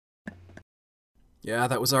Yeah,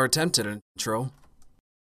 that was our attempt at an intro.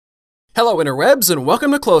 Hello, interwebs, and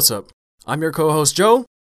welcome to Close Up. I'm your co-host, Joe.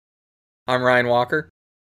 I'm Ryan Walker.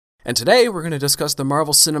 And today we're going to discuss the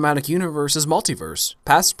Marvel Cinematic Universe's multiverse,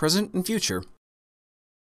 past, present, and future.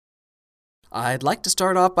 I'd like to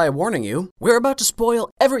start off by warning you, we're about to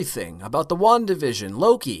spoil everything about the WandaVision,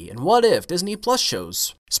 Loki, and What If Disney Plus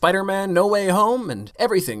shows, Spider-Man No Way Home, and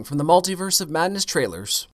everything from the Multiverse of Madness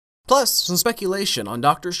trailers. Plus, some speculation on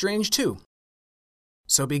Doctor Strange 2.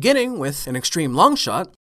 So beginning with an extreme long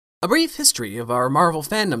shot, a brief history of our Marvel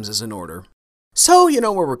fandoms is in order. So you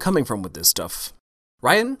know where we're coming from with this stuff.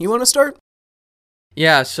 Ryan, you want to start?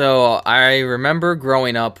 Yeah, so I remember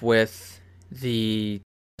growing up with the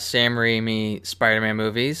Sam Raimi Spider-Man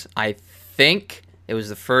movies. I think it was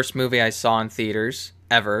the first movie I saw in theaters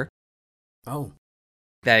ever. Oh.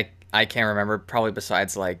 That I can't remember, probably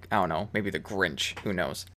besides, I don't know, maybe The Grinch. Who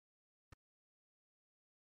knows?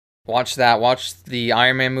 Watched the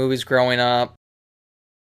Iron Man movies growing up.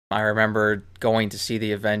 I remember going to see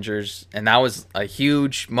the Avengers, and that was a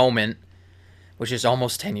huge moment, which is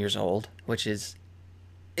almost 10 years old, it's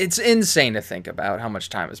insane to think about how much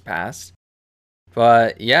time has passed.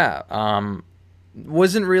 But yeah,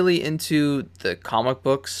 wasn't really into the comic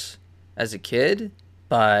books as a kid,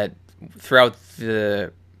 but throughout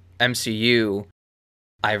the MCU,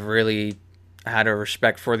 I've really had a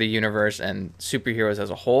respect for the universe and superheroes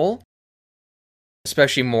as a whole.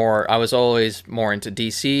 Especially I was always more into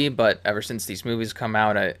DC, but ever since these movies come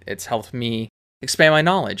out, it's helped me expand my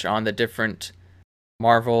knowledge on the different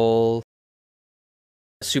Marvel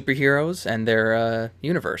superheroes and their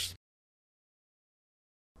universe.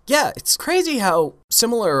 Yeah, it's crazy how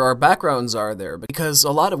similar our backgrounds are there, because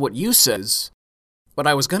a lot of what you said is what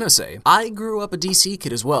I was gonna say. I grew up a DC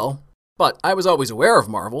kid as well, but I was always aware of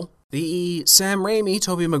Marvel. The Sam Raimi,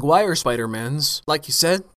 Tobey Maguire Spider-Mans, like you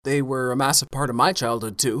said, they were a massive part of my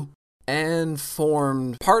childhood too, and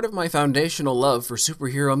formed part of my foundational love for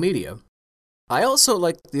superhero media. I also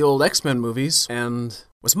liked the old X-Men movies, and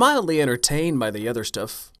was mildly entertained by the other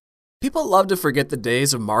stuff. People love to forget the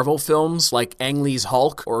days of Marvel films like Ang Lee's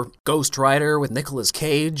Hulk, or Ghost Rider with Nicolas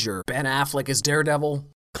Cage, or Ben Affleck as Daredevil.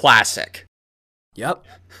 Classic. Yep.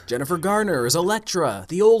 Jennifer Garner as Elektra,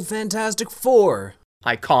 the old Fantastic Four.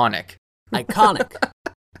 Iconic.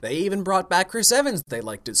 They even brought back Chris Evans, they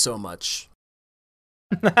liked it so much.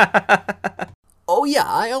 Oh yeah,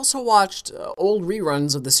 I also watched old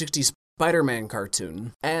reruns of the 60s Spider-Man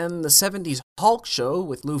cartoon, and the 70s Hulk show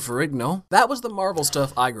with Lou Ferrigno. That was the Marvel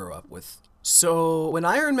stuff I grew up with. So when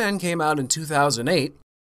Iron Man came out in 2008,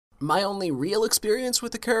 my only real experience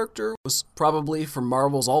with the character was probably from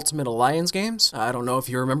Marvel's Ultimate Alliance games. I don't know if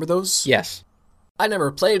you remember those. Yes. I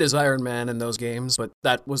never played as Iron Man in those games, but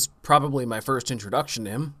that was probably my first introduction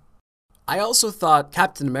to him. I also thought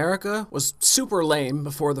Captain America was super lame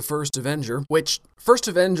before the First Avenger, which First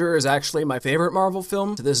Avenger is actually my favorite Marvel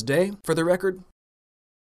film to this day, for the record.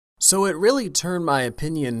 So it really turned my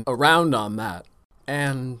opinion around on that.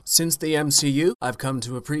 And since the MCU, I've come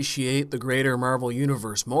to appreciate the greater Marvel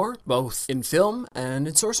universe more, both in film and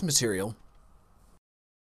in source material.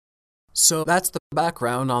 So that's the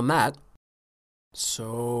background on that.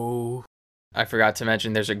 So I forgot to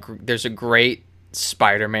mention there's a great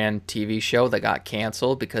Spider-Man TV show that got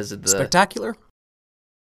canceled because of the Spectacular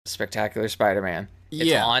Spider-Man.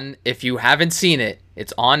 Yeah. If you haven't seen it,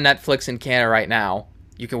 it's on Netflix in Canada right now.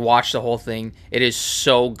 You can watch the whole thing. It is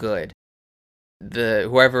so good.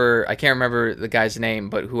 I can't remember the guy's name,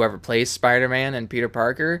 but whoever plays Spider-Man and Peter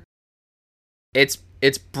Parker, it's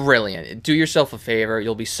brilliant. Do yourself a favor.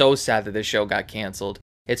 You'll be so sad that this show got canceled.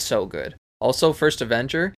 It's so good. Also, First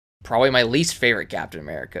Avenger, probably my least favorite Captain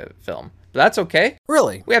America film. But that's okay.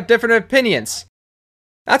 Really? We have different opinions.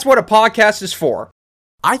 That's what a podcast is for.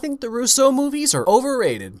 I think the Russo movies are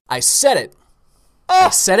overrated. I said it. I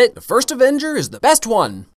said it. The First Avenger is the best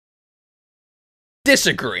one.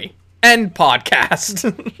 Disagree. End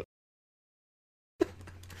podcast.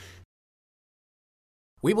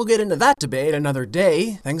 We will get into that debate another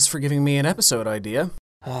day. Thanks for giving me an episode idea.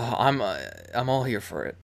 I'm all here for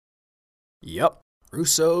it. Yep.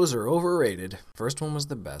 Russos are overrated. First one was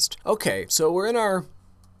the best. Okay, so we're in our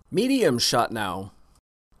medium shot now.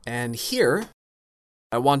 And here,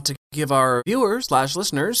 I want to give our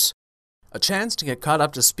viewers/listeners a chance to get caught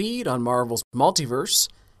up to speed on Marvel's multiverse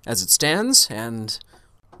as it stands and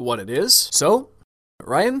what it is. So,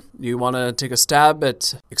 Ryan, do you want to take a stab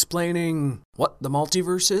at explaining what the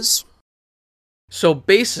multiverse is? So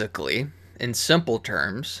basically, in simple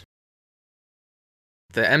terms,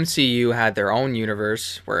 the MCU had their own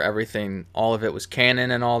universe where all of it was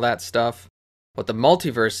canon and all that stuff. What the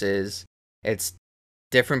multiverse is, it's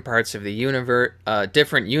different parts of the universe,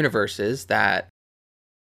 different universes that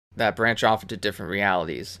branch off into different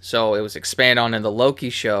realities. So it was expand on in the Loki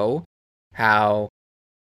show how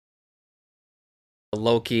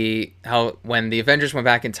when the Avengers went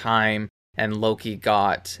back in time and Loki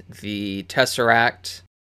got the Tesseract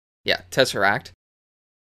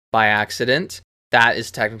by accident, that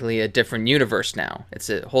is technically a different universe now. It's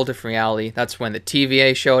a whole different reality. That's when the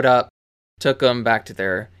TVA showed up, took them back to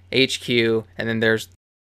their HQ, and then there's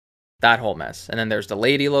that whole mess. And then there's the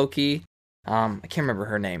Lady Loki. I can't remember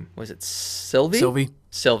her name. Was it Sylvie?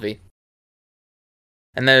 Sylvie.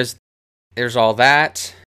 And there's all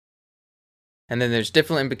that. And then there's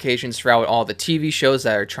different implications throughout all the TV shows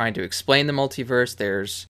that are trying to explain the multiverse.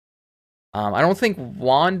 There's I don't think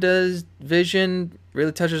Wanda's Vision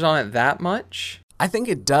really touches on it that much. I think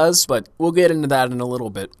it does, but we'll get into that in a little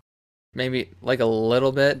bit. Maybe like a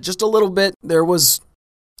little bit? Just a little bit.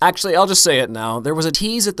 Actually, I'll just say it now. There was a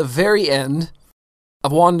tease at the very end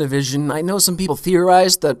of WandaVision. I know some people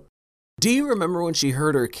theorized that... Do you remember when she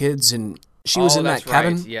heard her kids and she was in that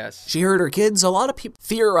cabin? Right, yes. She heard her kids. A lot of people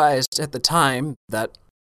theorized at the time that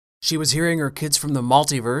she was hearing her kids from the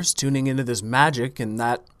multiverse, tuning into this magic, and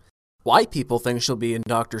that... Why people think she'll be in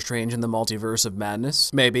Doctor Strange in the Multiverse of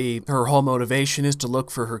Madness. Maybe her whole motivation is to look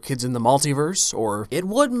for her kids in the multiverse, or it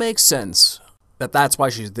would make sense that that's why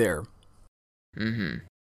she's there. Mm-hmm.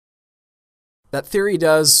 That theory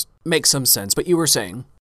does make some sense, but you were saying.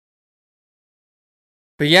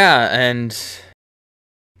 But yeah, and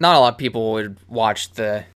not a lot of people would watch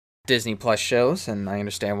the Disney Plus shows, and I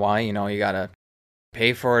understand why. You gotta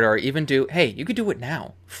pay for it, or even you could do it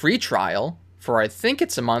now. Free trial. For I think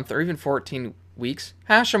it's a month or even 14 weeks,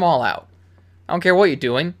 hash them all out. I don't care what you're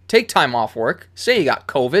doing. Take time off work. Say you got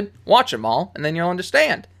COVID. Watch them all, and then you'll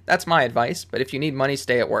understand. That's my advice, but if you need money,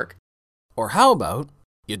 stay at work. Or how about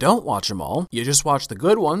you don't watch them all, you just watch the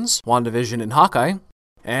good ones, WandaVision and Hawkeye,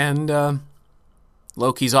 and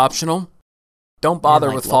Loki's optional. Don't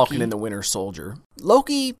bother with Falcon Loki? and the Winter Soldier.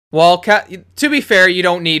 Loki... Well, to be fair, you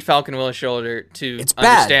don't need Falcon and Winter Soldier to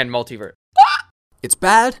understand multiverse. It's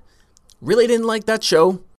bad. Really didn't like that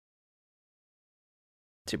show.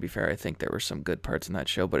 To be fair, I think there were some good parts in that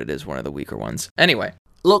show, but it is one of the weaker ones. Anyway.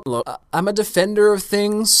 Look, I'm a defender of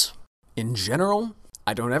things in general.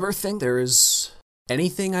 I don't ever think there is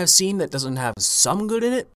anything I've seen that doesn't have some good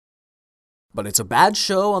in it. But it's a bad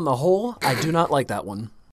show on the whole. I do not like that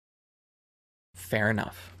one. Fair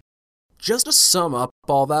enough. Just to sum up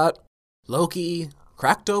all that, Loki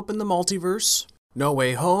cracked open the multiverse. No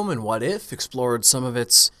Way Home and What If explored some of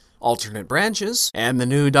its alternate branches, and the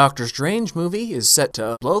new Doctor Strange movie is set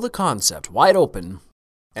to blow the concept wide open.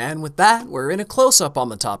 And with that, we're in a close-up on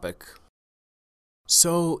the topic.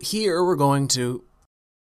 So here we're going to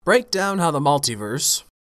break down how the multiverse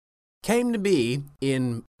came to be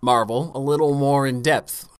in Marvel a little more in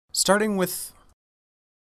depth, starting with,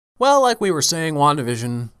 well, like we were saying,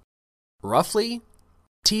 WandaVision roughly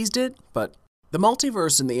teased it, but the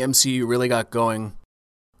multiverse in the MCU really got going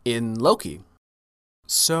in Loki.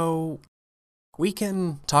 So, we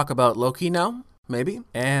can talk about Loki now, maybe,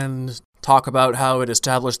 and talk about how it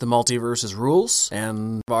established the multiverse's rules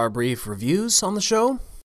and our brief reviews on the show.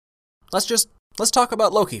 Let's talk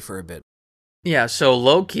about Loki for a bit. Yeah, so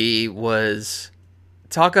Loki was,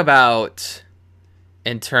 talk about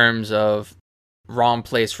in terms of wrong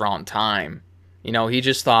place, wrong time. He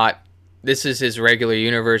just thought, this is his regular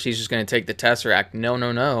universe, he's just going to take the Tesseract.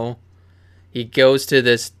 No. He goes to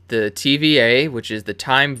the TVA, which is the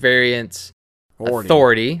Time Variance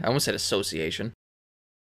Authority. I almost said association.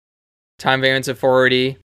 Time Variance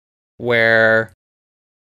Authority, where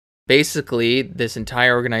basically this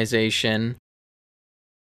entire organization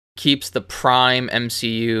keeps the prime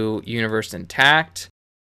MCU universe intact.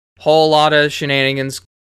 Whole lot of shenanigans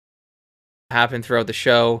happen throughout the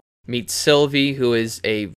show. Meet Sylvie, who is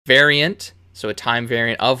a variant, so a time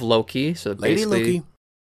variant of Loki. So Lady Loki.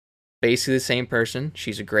 Basically the same person.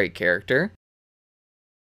 She's a great character.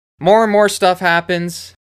 More and more stuff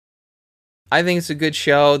happens. I think it's a good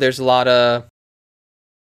show. There's a lot of,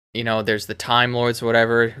 there's the Time Lords or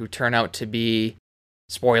whatever who turn out to be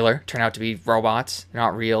robots. They're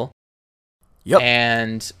not real. Yep.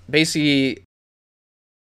 And basically,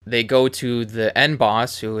 they go to the end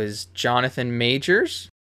boss, who is Jonathan Majors.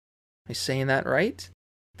 Am I saying that right?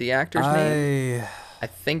 The actor's name? I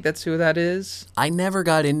think that's who that is. I never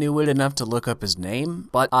got into it enough to look up his name,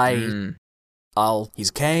 but he's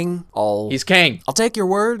Kang. He's Kang. I'll take your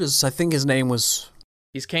word, as I think his name was...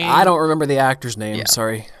 He's Kang. I don't remember the actor's name, Yeah.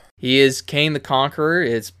 Sorry. He is Kang the Conqueror.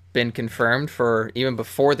 It's been confirmed for even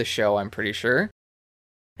before the show, I'm pretty sure.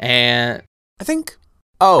 And I think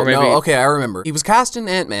Oh, Or maybe, no, okay, I remember. He was cast in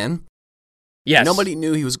Ant-Man. yes. Nobody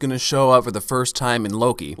knew he was going to show up for the first time in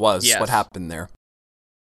Loki, was Yes. what happened there.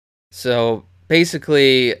 So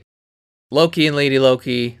basically, Loki and Lady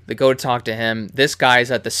Loki, they go to talk to him. This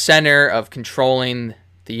guy's at the center of controlling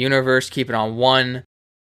the universe, keeping on one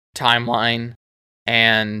timeline.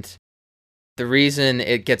 And the reason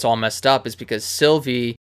it gets all messed up is because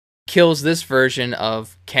Sylvie kills this version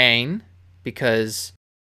of Kang because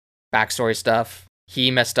backstory stuff.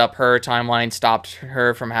 He messed up her timeline, stopped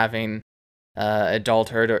her from having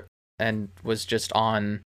adulthood, and was just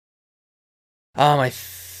on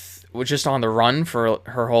was just on the run for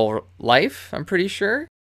her whole life, I'm pretty sure.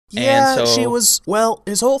 Yeah, and so, she was... Well,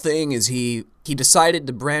 his whole thing is he decided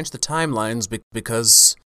to branch the timelines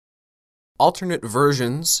because alternate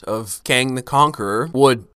versions of Kang the Conqueror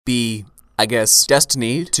would be, I guess,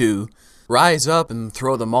 destined to rise up and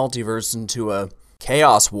throw the multiverse into a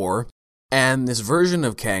chaos war. And this version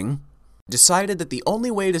of Kang decided that the only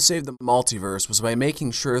way to save the multiverse was by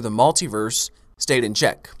making sure the multiverse stayed in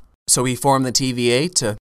check. So he formed the TVA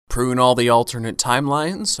to prune all the alternate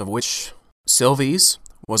timelines, of which Sylvie's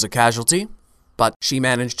was a casualty, but she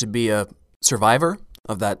managed to be a survivor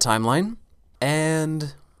of that timeline,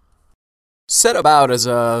 and set about as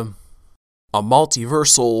a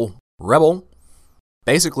multiversal rebel,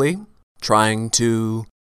 basically trying to...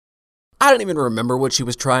 I don't even remember what she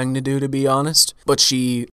was trying to do, to be honest, but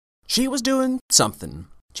she was doing something.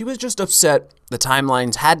 She was just upset the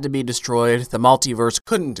timelines had to be destroyed, the multiverse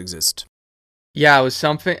couldn't exist. yeah, it was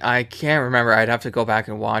something, I can't remember, I'd have to go back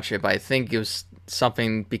and watch it, but I think it was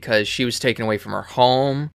something because she was taken away from her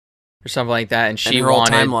home or something like that, and she And her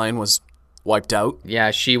wanted... whole timeline was wiped out.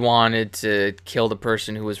 Yeah, she wanted to kill the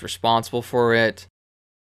person who was responsible for it.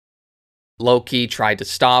 Loki tried to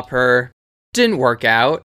stop her. Didn't work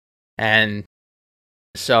out. And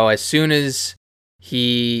so as soon as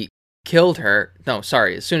he killed her... No,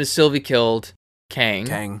 sorry. As soon as Sylvie killed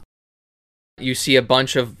Kang, you see a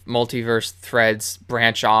bunch of multiverse threads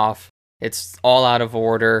branch off. It's all out of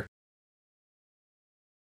order.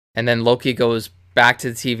 And then Loki goes back to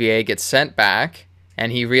the TVA, gets sent back,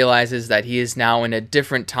 and he realizes that he is now in a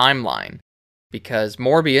different timeline because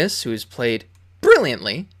Morbius, who is played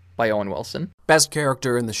brilliantly by Owen Wilson, best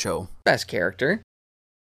character in the show,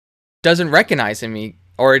 doesn't recognize him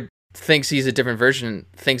or thinks he's a different version,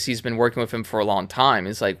 thinks he's been working with him for a long time.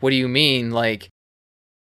 It's like, what do you mean? Like,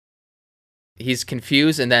 he's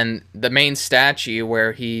confused, and then the main statue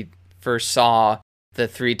where he first saw the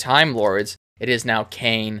 3 Time Lords, it is now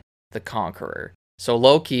Kang the Conqueror. So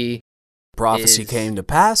Loki... Prophecy came to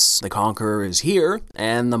pass, the Conqueror is here,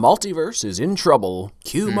 and the multiverse is in trouble.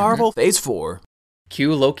 Cue Marvel Phase 4.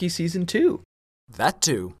 Cue Loki Season 2. That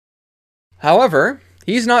too. However,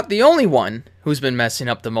 he's not the only one who's been messing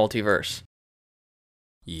up the multiverse.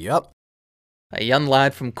 Yup. A young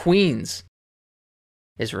lad from Queens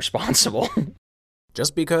is responsible.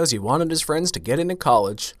 Just because he wanted his friends to get into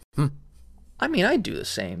college. I mean, I'd do the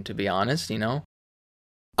same, to be honest, you know?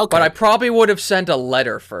 Okay. But I probably would have sent a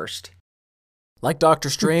letter first. Like Doctor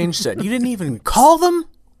Strange said, you didn't even call them?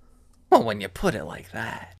 Well, when you put it like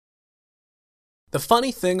that. The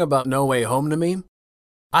funny thing about No Way Home to me,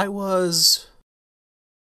 I was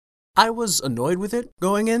annoyed with it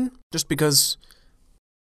going in, just because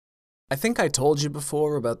I think I told you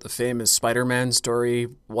before about the famous Spider-Man story,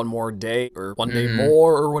 One More Day, or One Day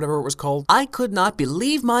More, or whatever it was called. I could not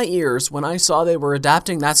believe my ears when I saw they were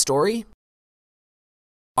adapting that story.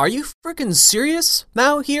 Are you freaking serious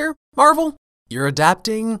now here, Marvel? You're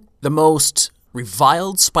adapting the most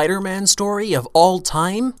reviled Spider-Man story of all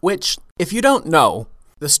time? Which, if you don't know,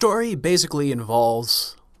 the story basically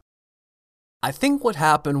involves... I think what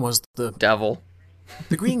happened was the Devil.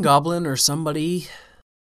 The Green Goblin or somebody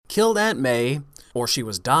killed Aunt May, or she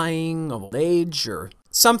was dying of old age, or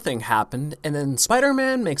something happened, and then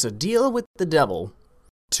Spider-Man makes a deal with the devil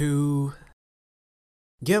to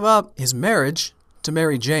give up his marriage to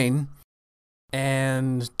Mary Jane,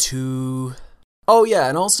 and to... Oh yeah,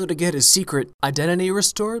 and also to get his secret identity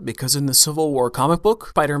restored, because in the Civil War comic book,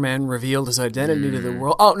 Spider-Man revealed his identity to the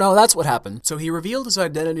world. Oh no, that's what happened. So he revealed his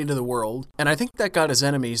identity to the world, and I think that got his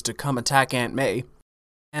enemies to come attack Aunt May.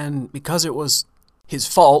 And because it was his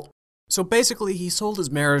fault, so basically he sold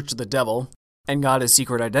his marriage to the devil, and got his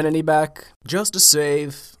secret identity back, just to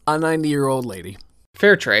save a 90-year-old lady.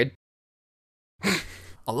 Fair trade.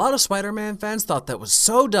 A lot of Spider-Man fans thought that was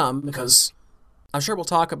so dumb, because... I'm sure we'll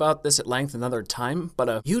talk about this at length another time, but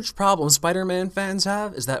a huge problem Spider-Man fans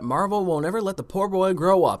have is that Marvel won't ever let the poor boy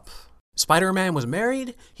grow up. Spider-Man was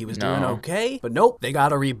married, he was doing okay, but nope, they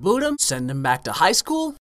gotta reboot him, send him back to high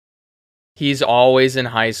school. He's always in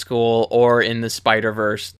high school or in the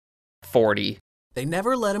Spider-Verse 40. They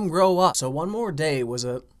never let him grow up, so One More Day was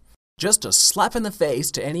just a slap in the face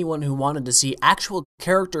to anyone who wanted to see actual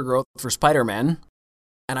character growth for Spider-Man.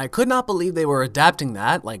 And I could not believe they were adapting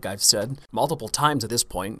that, like I've said multiple times at this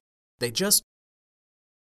point. They just...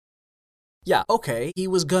 Yeah, okay, he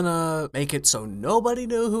was gonna make it so nobody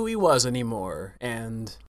knew who he was anymore,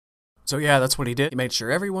 and... So yeah, that's what he did. He made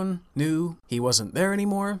sure everyone knew he wasn't there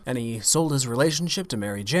anymore, and he sold his relationship to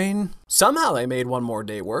Mary Jane. Somehow they made One More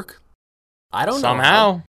Day work. I don't know.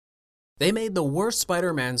 Somehow. They made the worst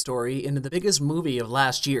Spider-Man story into the biggest movie of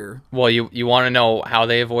last year. Well, you want to know how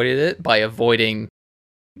they avoided it? By avoiding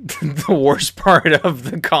the worst part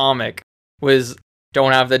of the comic was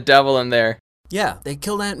don't have the devil in there. Yeah, they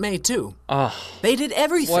killed Aunt May too. Oh, they did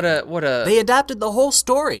everything. What a They adapted the whole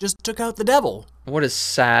story, just took out the devil. What a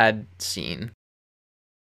sad scene.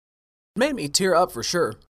 It made me tear up for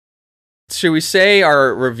sure. Should we say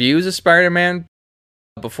our reviews of Spider-Man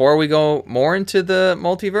before we go more into the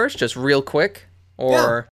multiverse, just real quick?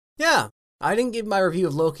 Or Yeah. I didn't give my review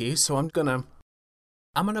of Loki, so I'm gonna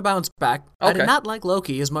bounce back. Okay. I did not like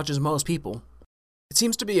Loki as much as most people. It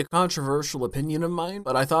seems to be a controversial opinion of mine,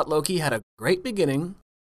 but I thought Loki had a great beginning,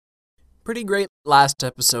 pretty great last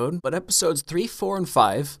episode, but episodes 3, 4, and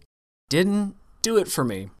 5 didn't do it for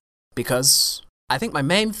me. Because I think my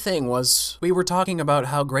main thing was we were talking about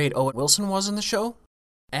how great Owen Wilson was in the show,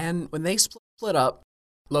 and when they split up,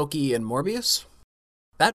 Loki and Morbius,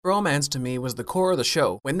 that bromance to me was the core of the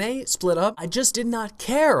show. When they split up, I just did not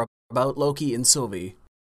care about Loki and Sylvie's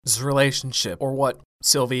relationship or what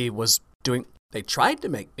Sylvie was doing. They tried to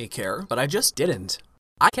make me care, but I just didn't.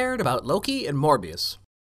 I cared about Loki and Morbius.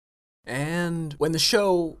 And when the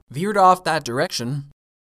show veered off that direction,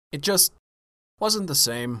 it just wasn't the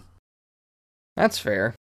same. That's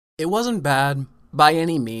fair. It wasn't bad by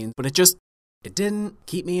any means, but it didn't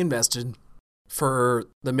keep me invested for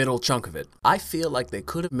the middle chunk of it. I feel like they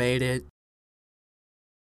could have made it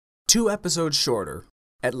 2 episodes shorter,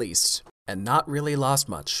 at least, and not really lost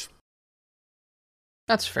much.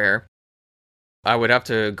 That's fair. I would have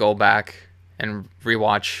to go back and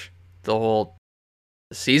rewatch the whole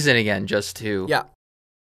season again just to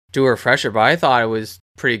do a refresher, but I thought it was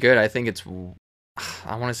pretty good. I think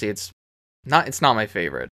I want to say it's not my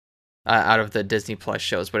favorite out of the Disney Plus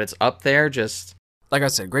shows, but it's up there. Just like I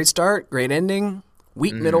said, great start, great ending,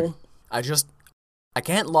 weak middle. I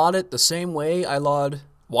can't laud it the same way I laud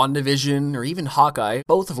WandaVision or even Hawkeye,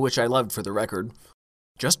 both of which I loved for the record.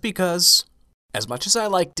 Just because, as much as I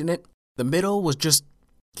liked in it, the middle was just...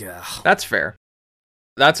 That's fair.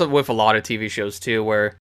 That's with a lot of TV shows, too,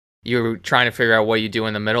 where you're trying to figure out what you do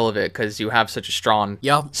in the middle of it because you have such a strong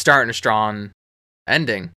start and a strong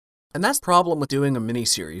ending. And that's the problem with doing a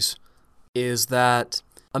miniseries, is that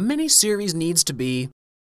a miniseries needs to be...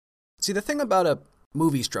 See, the thing about a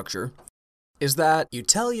movie structure is that you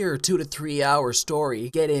tell your 2 to 3 hour story,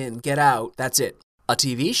 get in, get out, that's it. A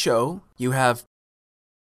TV show, you have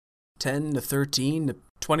 10 to 13 to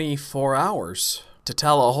 24 hours to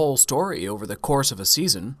tell a whole story over the course of a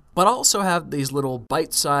season, but also have these little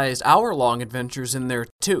bite-sized hour-long adventures in there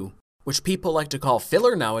too, which people like to call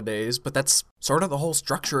filler nowadays, but that's sort of the whole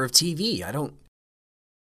structure of TV.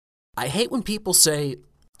 I hate when people say,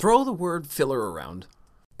 throw the word filler around,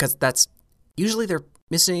 because that's usually they're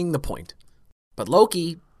missing the point. But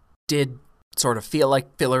Loki did sort of feel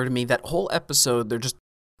like filler to me. That whole episode, they're just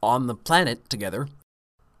on the planet together.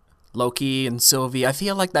 Loki and Sylvie, I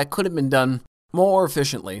feel like that could have been done more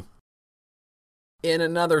efficiently in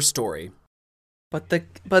another story. But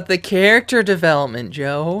the character development,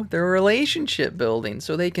 Joe, their relationship building,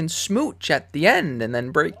 so they can smooch at the end and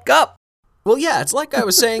then break up. Well, yeah, it's like I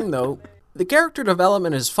was saying, though, the character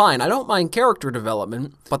development is fine. I don't mind character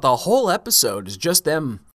development, but the whole episode is just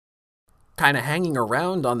them kind of hanging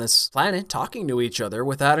around on this planet, talking to each other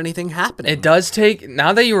without anything happening. It does take,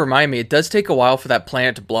 now that you remind me, it does take a while for that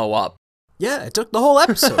planet to blow up. Yeah, it took the whole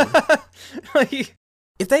episode.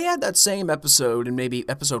 If they had that same episode in maybe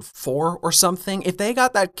episode 4 or something, if they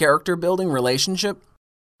got that character building relationship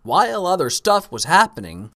while other stuff was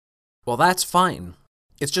happening, well, that's fine.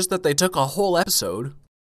 It's just that they took a whole episode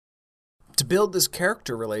to build this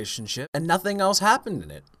character relationship and nothing else happened in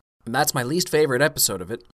it. And that's my least favorite episode of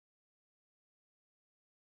it.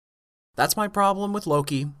 That's my problem with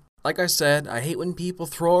Loki. Like I said, I hate when people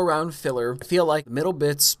throw around filler. I feel like middle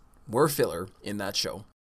bits were filler in that show.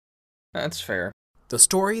 That's fair. The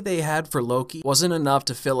story they had for Loki wasn't enough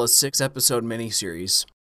to fill a 6-episode miniseries.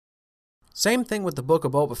 Same thing with the Book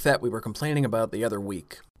of Boba Fett we were complaining about the other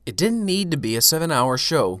week. It didn't need to be a 7-hour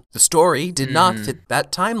show. The story did not fit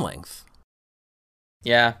that time length.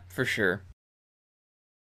 Yeah, for sure.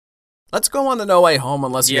 Let's go on to No Way Home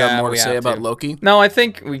unless you have more to we say have about to. Loki. No, I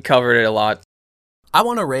think we covered it a lot. I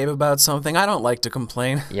want to rave about something. I don't like to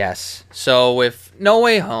complain. Yes. So with No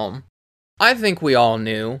Way Home, I think we all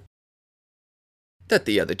knew that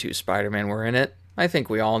the other two Spider-Man were in it. I think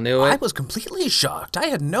we all knew it. I was completely shocked. I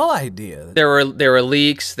had no idea. There were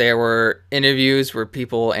leaks, there were interviews where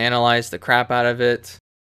people analyzed the crap out of it.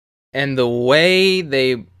 And the way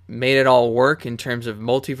they made it all work in terms of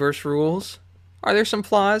multiverse rules, are there some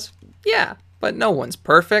flaws? Yeah, but no one's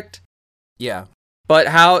perfect. Yeah.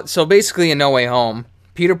 But so basically in No Way Home,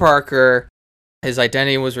 Peter Parker, his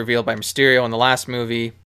identity was revealed by Mysterio in the last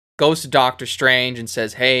movie, goes to Doctor Strange and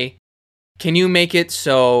says, hey, can you make it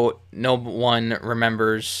so no one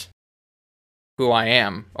remembers who I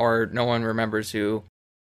am? Or no one remembers who...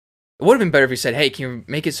 It would have been better if he said, hey, can you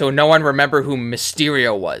make it so no one remember who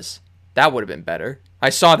Mysterio was? That would have been better. I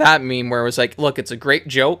saw that meme where it was like, look, it's a great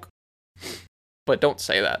joke, but don't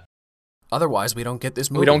say that. Otherwise, we don't get this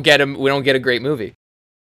movie. We don't get a great movie.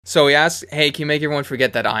 So he asks, hey, can you make everyone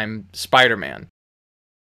forget that I'm Spider-Man?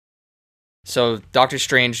 So Doctor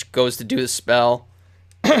Strange goes to do the spell.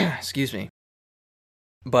 Excuse me.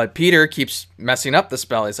 But Peter keeps messing up the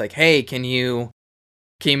spell. He's like, hey, can you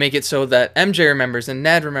make it so that MJ remembers and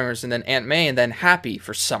Ned remembers and then Aunt May and then Happy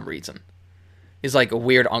for some reason? He's like a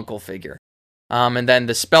weird uncle figure. And then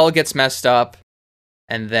the spell gets messed up.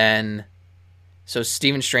 And then, so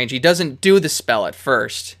Stephen Strange, he doesn't do the spell at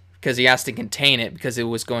first because he has to contain it because it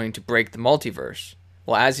was going to break the multiverse.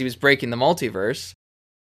 Well, as he was breaking the multiverse,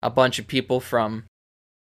 a bunch of people from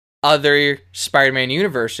other Spider-Man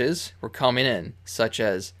universes were coming in, such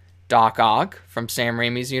as Doc Ock from Sam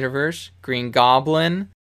Raimi's universe, Green Goblin.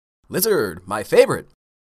 Lizard, my favorite.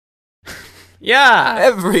 Yeah!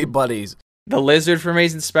 Everybody's. The Lizard from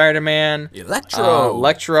Amazing Spider-Man.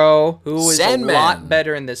 Electro, who was Sandman. A lot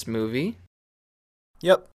better in this movie.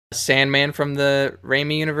 Yep. Sandman from the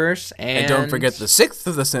Raimi universe. And don't forget the sixth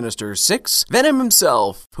of the Sinister Six, Venom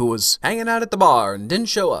himself, who was hanging out at the bar and didn't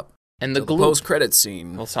show up. And the post-credit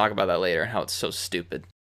scene. We'll talk about that later, how it's so stupid.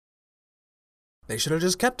 They should have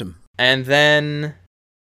just kept him. And then,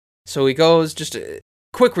 so he goes, just a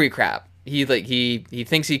quick recap. He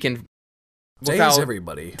thinks he can save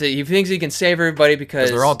everybody. He thinks he can save everybody because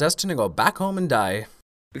they're all destined to go back home and die.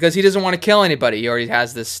 Because he doesn't want to kill anybody. He already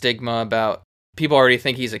has this stigma about people already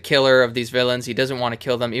think he's a killer of these villains. He doesn't want to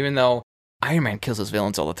kill them, even though Iron Man kills his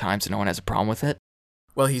villains all the time, so no one has a problem with it.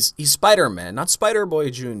 Well, he's Spider-Man, not Spider-Boy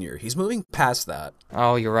Jr. He's moving past that.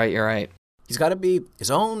 Oh, you're right. He's got to be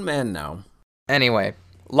his own man now. Anyway,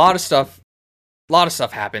 a lot of stuff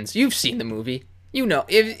happens. You've seen the movie. You know.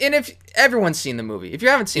 If everyone's seen the movie. If you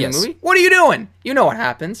haven't seen the movie, what are you doing? You know what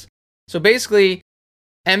happens. So basically,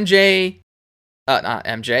 Aunt May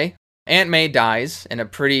dies in a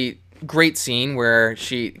pretty great scene where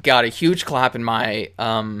she got a huge clap in my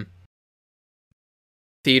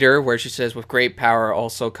theater where she says, with great power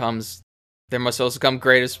there must also come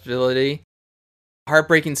great responsibility.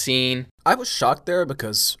 Heartbreaking scene. I was shocked there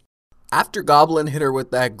because after Goblin hit her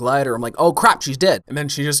with that glider, I'm like, oh crap, she's dead. And then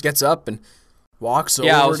she just gets up and walks over.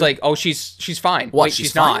 Yeah, I was like, oh, she's fine. What, wait,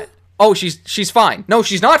 she's not. fine? Oh, she's fine. No,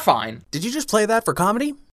 she's not fine. Did you just play that for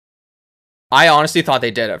comedy? I honestly thought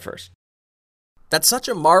they did at first. That's such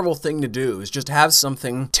a Marvel thing to do, is just have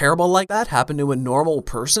something terrible like that happen to a normal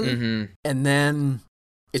person, and then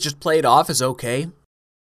it's just played off as okay.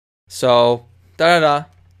 So, a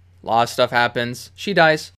lot of stuff happens. She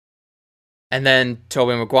dies. And then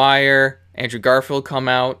Tobey Maguire, Andrew Garfield come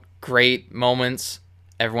out. Great moments.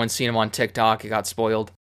 Everyone's seen him on TikTok. It got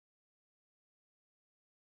spoiled.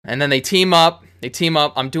 And then they team up.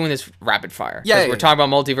 I'm doing this rapid fire. Yeah. We're talking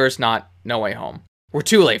about multiverse, not No Way Home. We're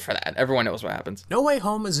too late for that. Everyone knows what happens. No Way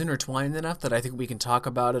Home is intertwined enough that I think we can talk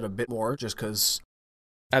about it a bit more, just because...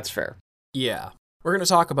 That's fair. Yeah. We're going to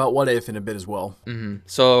talk about What If in a bit as well.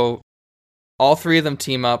 So, all three of them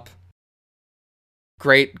team up.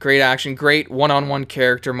 Great action. Great one-on-one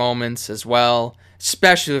character moments as well.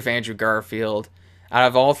 Especially with Andrew Garfield. Out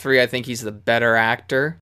of all three, I think he's the better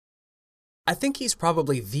actor. I think he's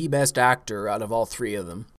probably the best actor out of all three of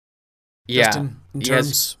them. Yeah. Just in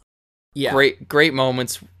terms... Yeah. Great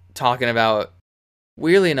moments talking about...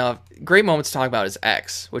 Weirdly enough, great moments talking about his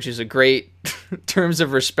ex, which is a great terms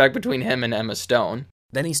of respect between him and Emma Stone.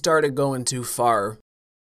 Then he started going too far.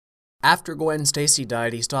 After Gwen Stacy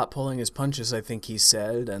died, he stopped pulling his punches, I think he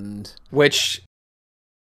said, and... Which...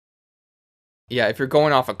 Yeah, if you're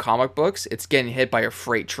going off of comic books, it's getting hit by a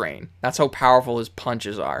freight train. That's how powerful his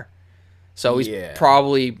punches are. So he's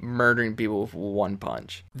probably murdering people with one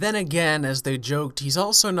punch. Then again, as they joked, he's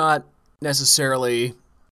also not necessarily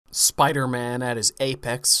Spider-Man at his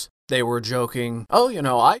apex. they were joking, oh,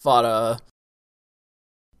 I fought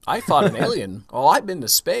an alien. Oh, I've been to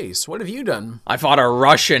space. What have you done? I fought a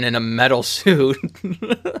Russian in a metal suit.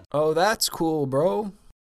 Oh, that's cool, bro.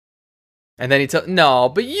 And then he no,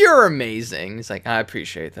 but you're amazing. He's like, I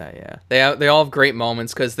appreciate that, yeah. They all have great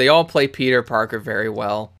moments because they all play Peter Parker very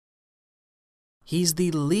well. He's the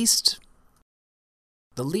least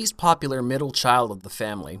popular middle child of the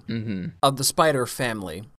family, of the Spider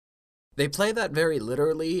family. They play that very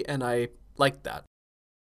literally, and I like that.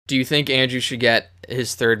 Do you think Andrew should get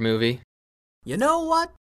his third movie? You know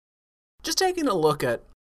what? Just taking a look at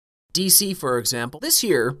DC, for example. This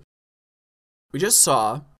year, we just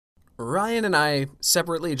saw, Ryan and I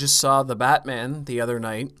separately just saw The Batman the other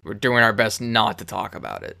night. We're doing our best not to talk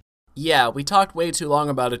about it. Yeah, we talked way too long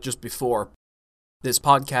about it just before this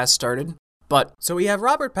podcast started. But, so we have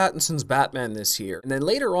Robert Pattinson's Batman this year. And then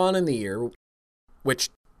later on in the year, which,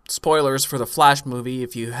 spoilers for the Flash movie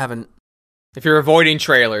if you haven't... If you're avoiding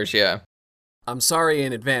trailers, yeah. I'm sorry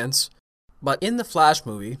in advance. But in the Flash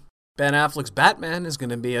movie, Ben Affleck's Batman is going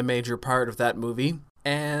to be a major part of that movie.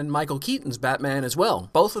 And Michael Keaton's Batman as well.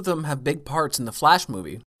 Both of them have big parts in the Flash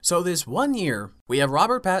movie. So this one year, we have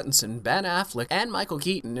Robert Pattinson, Ben Affleck, and Michael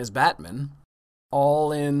Keaton as Batman.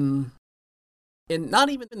 All in not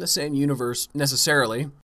even in the same universe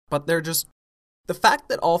necessarily, but they're just... The fact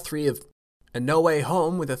that all three have a No Way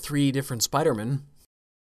Home with the 3 different Spider-Men.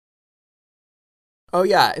 Oh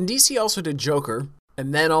yeah, and DC also did Joker,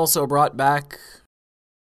 and then also brought back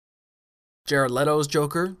Jared Leto's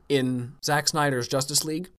Joker in Zack Snyder's Justice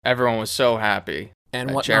League. Everyone was so happy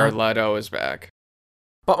that Jared Leto is back.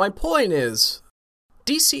 But my point is,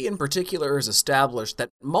 DC in particular has established that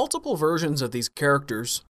multiple versions of these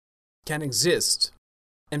characters can exist,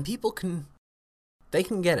 and people can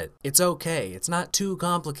get it. It's okay. It's not too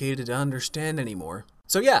complicated to understand anymore.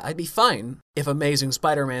 So yeah, I'd be fine if Amazing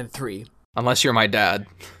Spider-Man 3... Unless you're my dad.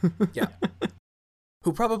 Yeah.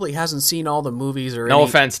 Who probably hasn't seen all the movies or No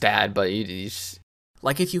offense, Dad, but you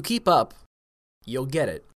like, if you keep up, you'll get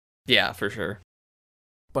it. Yeah, for sure.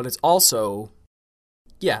 But it's also...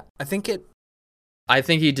 Yeah, I think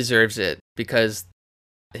he deserves it, because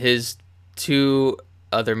his 2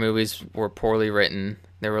 other movies were poorly written.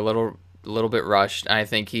 They were a little bit rushed. I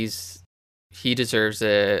think he deserves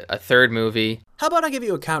a third movie. How about I give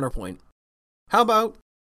you a counterpoint? How about,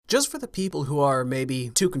 just for the people who are maybe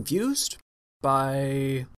too confused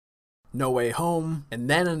by No Way Home, and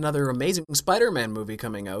then another Amazing Spider-Man movie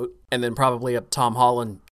coming out, and then probably a Tom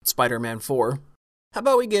Holland Spider-Man 4, how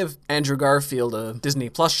about we give Andrew Garfield a Disney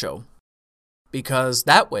Plus show? Because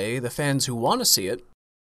that way, the fans who want to see it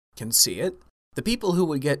can see it. The people who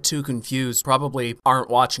would get too confused probably aren't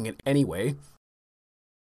watching it anyway.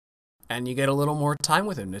 And you get a little more time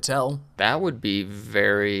with him to tell. That would be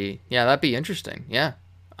that'd be interesting. Yeah.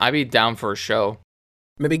 I'd be down for a show.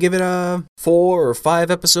 Maybe give it a 4 or 5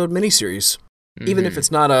 episode miniseries. Even if it's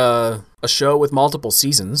not a show with multiple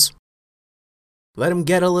seasons. Let him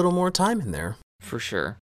get a little more time in there. For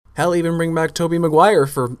sure. Hell, even bring back Tobey Maguire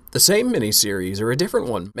for the same miniseries or a different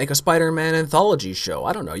one. Make a Spider-Man anthology show.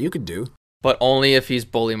 I don't know, you could do. But only if he's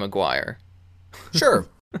Bully Maguire. Sure.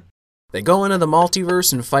 They go into the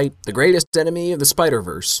multiverse and fight the greatest enemy of the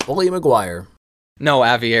Spider-Verse, Bully Maguire. No,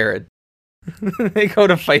 Avi Arad. They go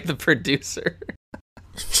to fight the producer.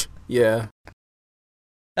 Yeah.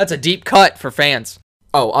 That's a deep cut for fans.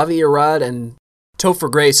 Oh, Avi Arad and Topher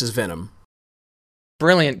Grace as Venom.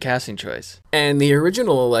 Brilliant casting choice. And the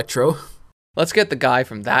original Electro. Let's get the guy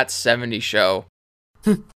from That 70s Show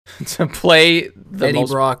to play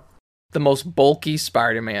the most bulky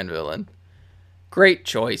Spider-Man villain. Great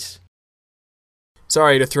choice.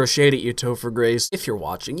 Sorry to throw shade at you, Topher Grace. If you're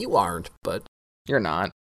watching, you aren't, but... You're not.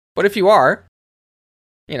 But if you are,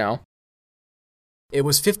 It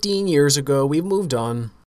was 15 years ago. We've moved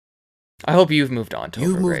on. I hope you've moved on, Topher Grace.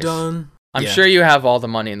 You've moved on. I'm sure you have all the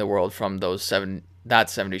money in the world from those That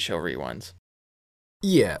 70s Show reruns.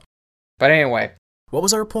 Yeah. But anyway. What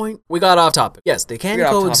was our point? We got off topic. Yes, they can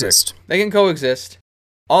coexist. They can coexist.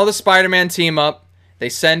 All the Spider-Man team up. They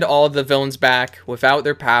send all the villains back without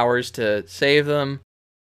their powers to save them.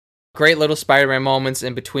 Great little Spider-Man moments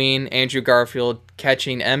in between. Andrew Garfield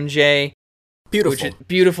catching MJ. Beautiful.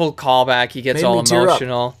 Beautiful callback. He gets all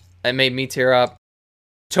emotional. It made me tear up.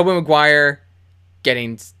 Tobey Maguire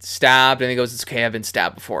getting stabbed, and he goes, "It's okay, I've been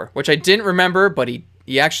stabbed before," which I didn't remember, but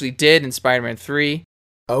he actually did in Spider-Man 3.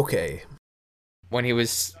 Okay. When he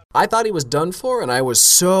was... I thought he was done for, and I was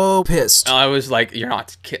so pissed. I was like, you're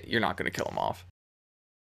not going to kill him off.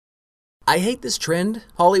 I hate this trend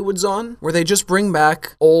Hollywood's on, where they just bring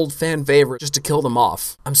back old fan favorites just to kill them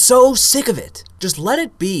off. I'm so sick of it. Just let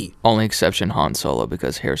it be. Only exception Han Solo,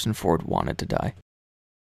 because Harrison Ford wanted to die.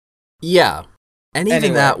 Yeah. And even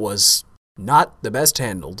Anyway. that was not the best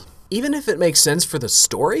handled. Even if it makes sense for the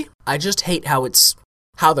story, I just hate how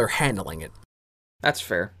they're handling it. That's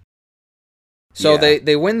fair. So Yeah.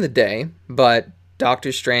 they win the day, but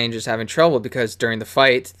Doctor Strange is having trouble because during the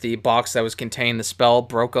fight, the box that was containing the spell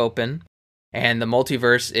broke open, and the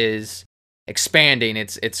multiverse is expanding.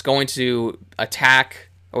 It's going to attack,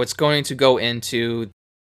 or it's going to go into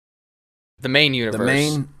the main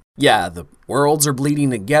universe. The worlds are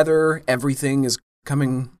bleeding together, everything is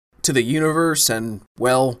coming to the universe, and,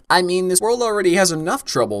 well, I mean, this world already has enough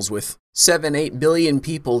troubles with 7-8 billion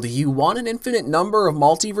people. Do you want an infinite number of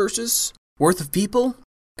multiverses worth of people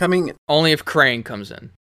coming? Only if Krang comes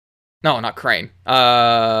in. No, not Krang.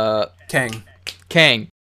 Kang.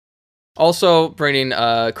 Also bringing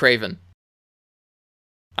Kraven.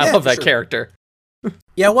 I love that character.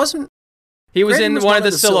 Yeah, it wasn't... He was Kraven in was one of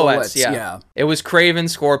the silhouettes, yeah. yeah. It was Kraven,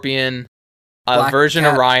 Scorpion, a Black version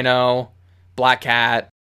Cat. of Rhino, Black Cat.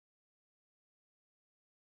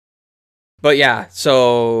 But yeah,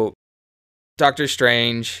 so Doctor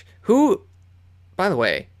Strange, who, by the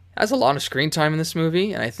way, has a lot of screen time in this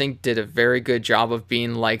movie, and I think did a very good job of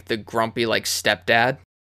being like the grumpy like stepdad.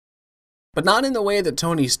 But not in the way that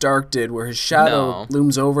Tony Stark did, where his shadow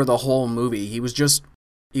looms over the whole movie. He was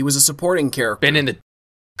a supporting character. Been in the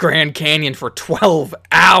Grand Canyon for 12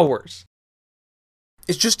 hours.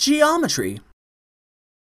 It's just geometry.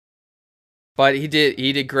 But he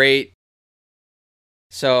did great.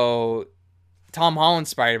 So Tom Holland's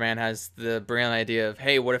Spider-Man has the brilliant idea of,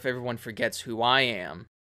 hey, what if everyone forgets who I am?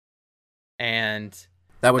 And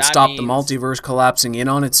that would stop the multiverse collapsing in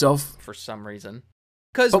on itself? For some reason.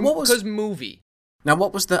 Because movie. Now,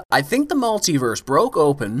 what was I think the multiverse broke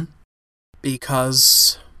open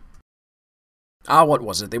because... what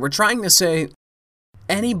was it? They were trying to say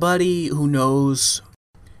anybody who knows...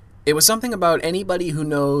 It was something about anybody who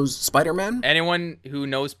knows Spider-Man? Anyone who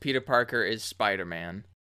knows Peter Parker is Spider-Man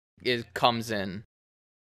comes in.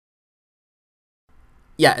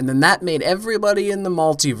 Yeah, and then that made everybody in the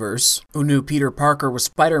multiverse who knew Peter Parker was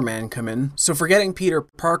Spider-Man come in. So forgetting Peter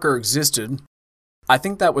Parker existed, I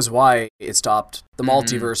think that was why it stopped the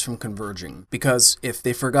multiverse from converging. Because if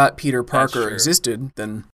they forgot Peter Parker existed,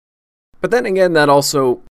 then... But then again, that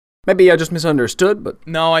also... Maybe I just misunderstood, but...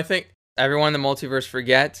 No, I think everyone in the multiverse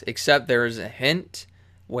forgets, except there is a hint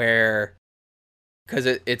where... Because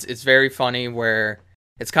it's very funny where...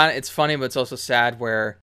 It's funny, but it's also sad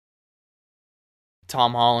where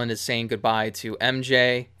Tom Holland is saying goodbye to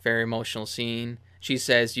MJ. Very emotional scene. She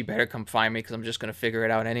says, "You better come find me because I'm just going to figure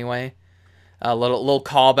it out anyway." A little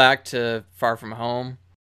callback to Far From Home.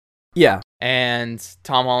 Yeah. And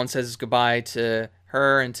Tom Holland says goodbye to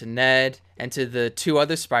her and to Ned and to the two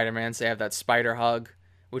other Spider-Mans. They have that spider hug,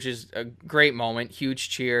 which is a great moment. Huge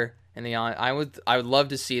cheer in the I would love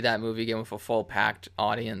to see that movie again with a full packed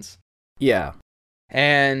audience. Yeah.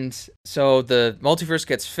 And so the multiverse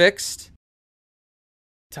gets fixed.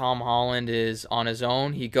 Tom Holland is on his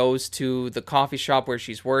own. He goes to the coffee shop where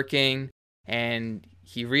she's working, and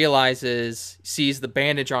he sees the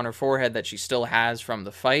bandage on her forehead that she still has from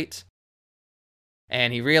the fight.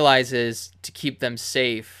 And he realizes, to keep them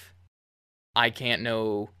safe, I can't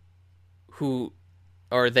know who,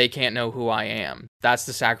 or they can't know who I am. That's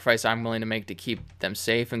the sacrifice I'm willing to make to keep them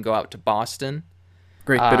safe and go out to Boston.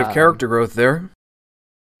 Great bit of character growth there.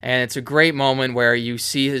 And it's a great moment where you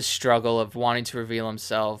see his struggle of wanting to reveal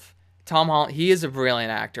himself. Tom Holland, he is a brilliant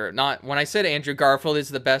actor. When I said Andrew Garfield is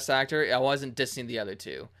the best actor, I wasn't dissing the other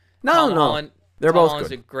two. Tom Holland, they're both Holland's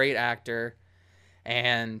good. A great actor.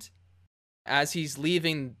 And as he's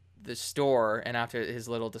leaving the store and after his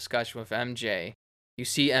little discussion with MJ, you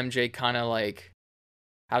see MJ kind of like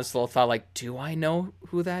has this little thought like, do I know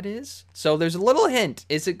who that is? So there's a little hint.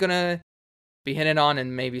 Is it going to be hinted on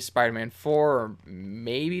in maybe Spider-Man 4 or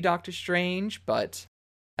maybe Doctor Strange? But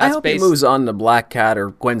I hope he moves on to Black Cat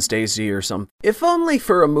or Gwen Stacy or something. If only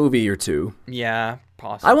for a movie or two. Yeah,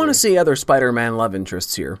 possibly. I want to see other Spider-Man love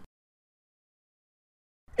interests here.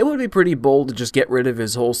 It would be pretty bold to just get rid of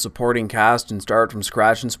his whole supporting cast and start from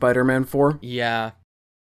scratch in Spider-Man 4. Yeah.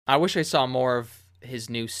 I wish I saw more of his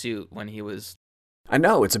new suit when he was... I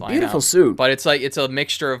know, it's a beautiful suit. But it's a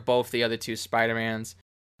mixture of both the other two Spider-Mans.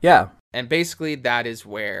 Yeah. And basically that is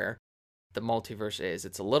where the multiverse is.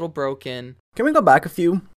 It's a little broken. Can we go back a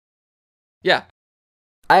few? Yeah.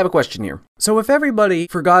 I have a question here. So if everybody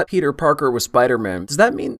forgot Peter Parker was Spider-Man, does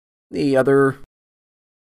that mean the other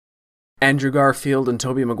Andrew Garfield and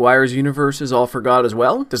Tobey Maguire's universes all forgot as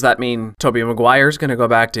well? Does that mean Tobey Maguire's gonna go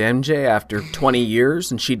back to MJ after 20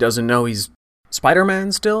 years and she doesn't know he's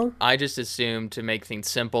Spider-Man still? I just assumed, to make things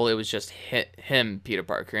simple, it was just him, Peter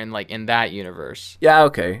Parker, and like in that universe. Yeah,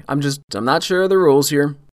 okay. I'm not sure of the rules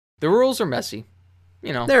here. The rules are messy.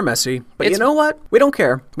 You know. They're messy. But you know what? We don't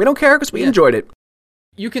care. We don't care because we enjoyed it.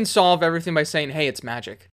 You can solve everything by saying, hey, it's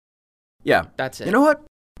magic. Yeah. That's it. You know what?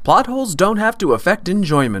 Plot holes don't have to affect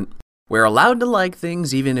enjoyment. We're allowed to like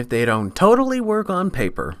things even if they don't totally work on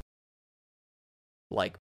paper.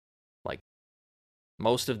 Like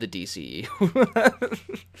most of the DCE.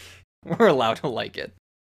 We're allowed to like it.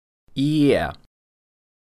 Yeah.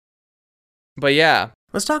 But yeah.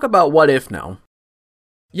 Let's talk about What If now.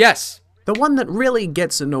 Yes. The one that really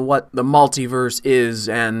gets into what the multiverse is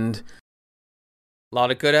and... A lot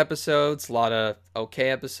of good episodes, a lot of okay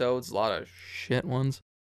episodes, a lot of shit ones.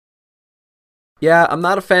 Yeah, I'm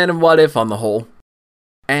not a fan of What If on the whole.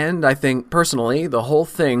 And I think, personally, the whole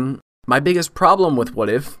thing, my biggest problem with What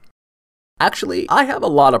If... Actually, I have a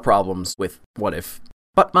lot of problems with What If.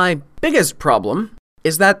 But my biggest problem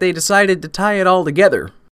is that they decided to tie it all together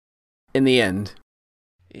in the end.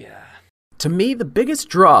 Yeah. To me, the biggest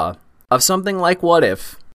draw of something like What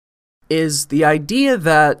If is the idea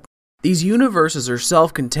that these universes are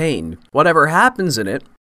self-contained. Whatever happens in it,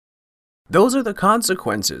 those are the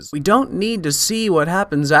consequences. We don't need to see what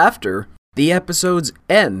happens after the episode's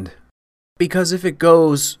end. Because if it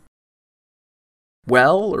goes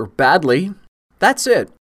well or badly, that's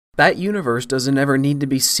it. That universe doesn't ever need to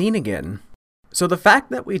be seen again. So the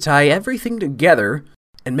fact that we tie everything together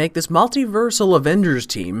and make this multiversal Avengers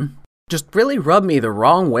team just really rubbed me the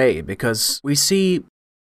wrong way, because we see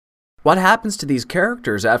what happens to these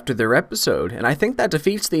characters after their episode, and I think that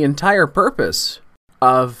defeats the entire purpose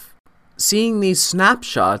of seeing these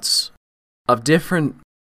snapshots of different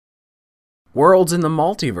worlds in the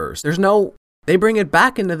multiverse. They bring it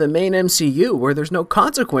back into the main MCU where there's no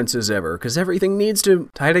consequences ever, because everything needs to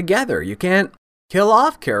tie together. You can't kill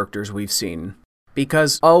off characters we've seen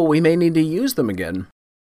because, we may need to use them again.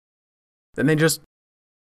 Then they just...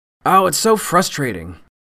 it's so frustrating.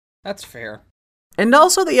 That's fair. And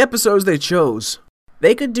also the episodes they chose.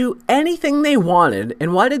 They could do anything they wanted,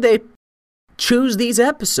 and why did they choose these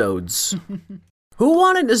episodes? Who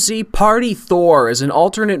wanted to see Party Thor as an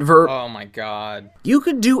alternate Oh my god. You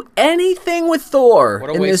could do anything with Thor in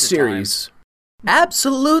this waste of series.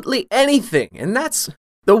 Absolutely anything, and that's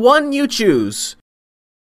the one you choose.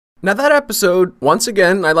 Now that episode, once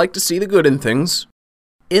again, I like to see the good in things.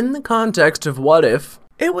 In the context of What If,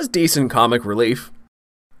 it was decent comic relief.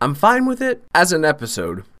 I'm fine with it as an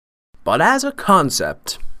episode, but as a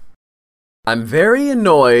concept, I'm very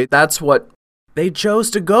annoyed that's what they chose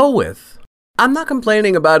to go with. I'm not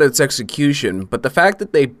complaining about its execution, but the fact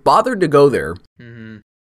that they bothered to go there. Mm-hmm.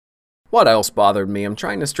 What else bothered me? I'm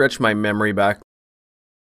trying to stretch my memory back.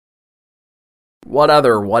 What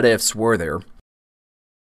other what ifs were there?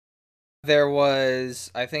 There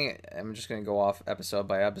was, I think, I'm just going to go off episode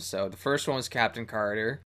by episode. The first one was Captain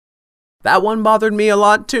Carter. That one bothered me a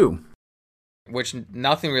lot too. Which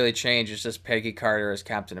nothing really changed, it's just Peggy Carter as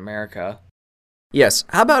Captain America. Yes,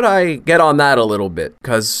 how about I get on that a little bit,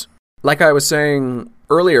 because, like I was saying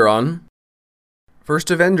earlier on,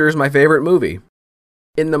 First Avenger is my favorite movie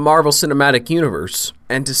in the Marvel Cinematic Universe,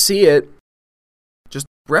 and to see it just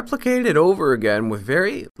replicated over again with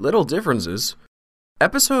very little differences,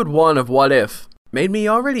 Episode 1 of What If made me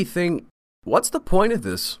already think, what's the point of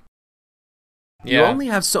this? Yeah. You only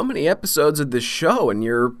have so many episodes of this show, and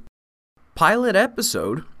your pilot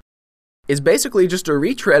episode is basically just a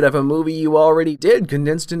retread of a movie you already did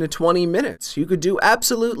condensed into 20 minutes. You could do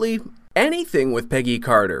absolutely anything with Peggy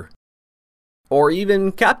Carter, or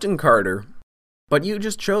even Captain Carter, but you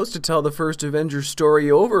just chose to tell the first Avengers story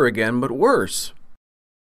over again, but worse.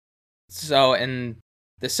 So, in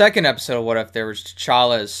the second episode of What If, there was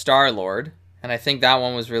T'Challa as Star-Lord, and I think that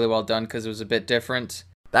one was really well done because it was a bit different.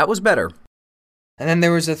 That was better. And then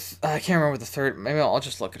there was I can't remember the third, maybe I'll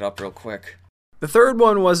just look it up real quick. The third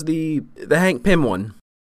one was the Hank Pym one.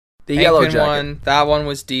 The Hank Yellow Pym Jacket one, that one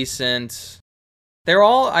was decent. They were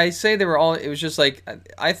all, it was just like,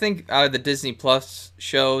 I think out of the Disney Plus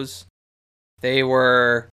shows, that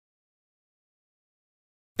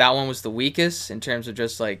one was the weakest in terms of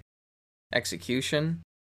just like execution.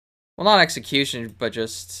 Well, not execution, but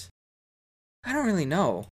just, I don't really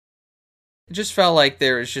know. It just felt like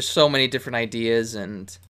there was just so many different ideas,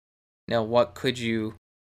 and what could you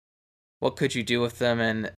do with them,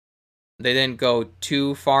 and they didn't go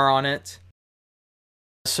too far on it.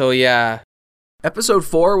 So yeah. Episode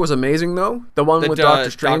 4 was amazing though. The one with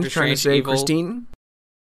Doctor Strange trying to save Evil. Christine.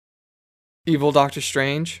 Evil Doctor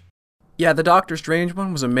Strange. Yeah, the Doctor Strange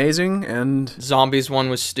one was amazing, and Zombies one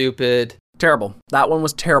was stupid. terrible. That one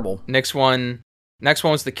was terrible. Next one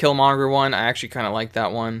was the Killmonger one. I actually kind of like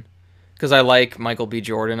that one because I like Michael B.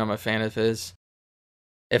 Jordan. I'm a fan of his.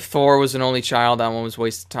 If Thor was an only child, that one was a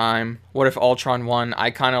waste of time. What if Ultron won?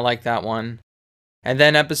 I kind of like that one. And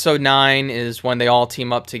then episode 9 is when they all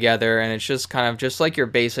team up together, and it's just kind of just like your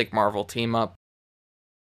basic Marvel team up.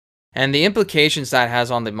 And the implications that has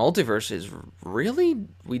on the multiverse is really,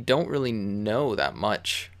 we don't really know that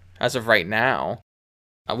much as of right now.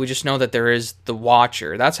 We just know that there is the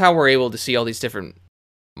Watcher. That's how we're able to see all these different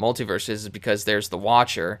multiverses, is because there's the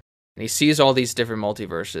Watcher, and he sees all these different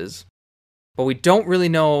multiverses. But we don't really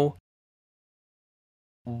know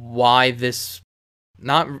why this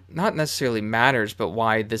not necessarily matters, but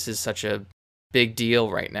why this is such a big deal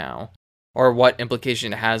right now, or what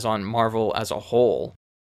implication it has on Marvel as a whole.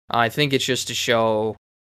 I think it's just to show.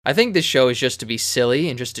 I think this show is just to be silly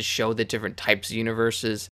and just to show the different types of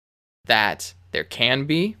universes that there can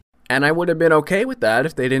be. And I would have been okay with that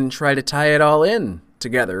if they didn't try to tie it all in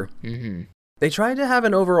together. Mm-hmm. They tried to have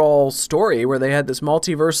an overall story where they had this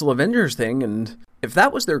multiversal Avengers thing, and if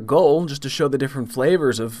that was their goal, just to show the different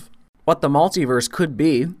flavors of what the multiverse could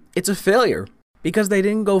be, it's a failure. Because they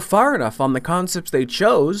didn't go far enough on the concepts they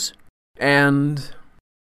chose, and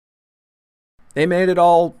they made it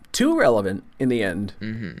all too relevant in the end.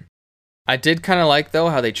 Mm-hmm. I did kind of like, though,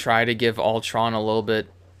 how they try to give Ultron a little bit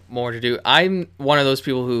more to do. I'm one of those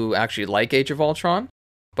people who actually like Age of Ultron,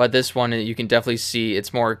 but this one, you can definitely see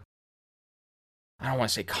it's more, I don't want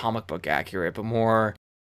to say comic book accurate, but more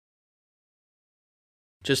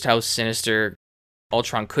just how sinister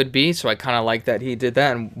Ultron could be. So I kind of like that he did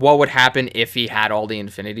that, and what would happen if he had all the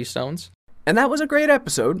Infinity Stones. And that was a great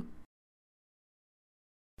episode.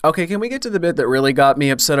 Okay, can we get to the bit that really got me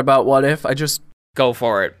upset about What If? Go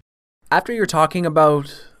for it. After you're talking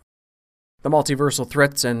about the multiversal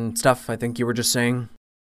threats and stuff, I think you were just saying,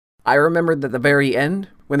 I remembered at the very end,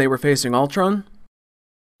 when they were facing Ultron,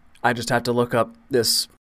 I just had to look up this.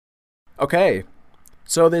 Okay,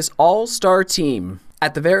 so this all-star team,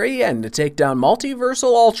 at the very end to take down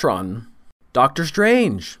multiversal Ultron, Doctor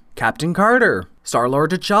Strange, Captain Carter, Star-Lord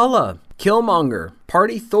T'Challa, Killmonger,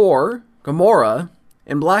 Party Thor, Gamora,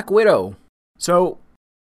 and Black Widow. So,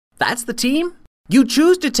 that's the team? You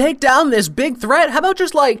choose to take down this big threat? How about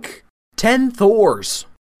just 10 Thors?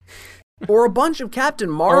 Or a bunch of Captain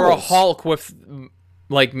Marvels? Or a Hulk with,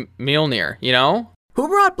 Mjolnir, you know? Who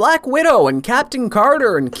brought Black Widow and Captain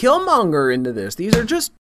Carter and Killmonger into this? These are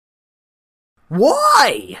just...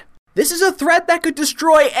 Why? This is a threat that could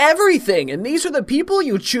destroy everything, and these are the people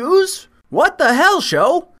you choose? What the hell,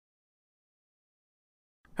 show?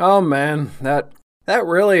 Oh man, that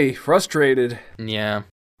really frustrated. Yeah.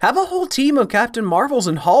 Have a whole team of Captain Marvels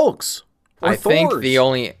and Hulks. I think the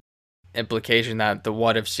only implication that the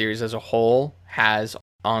What If series as a whole has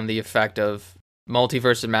on the effect of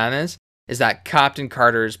Multiverse of Madness is that Captain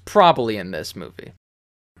Carter is probably in this movie.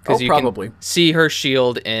 Because you probably can see her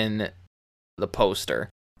shield in the poster.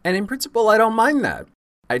 And in principle, I don't mind that.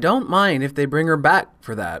 I don't mind if they bring her back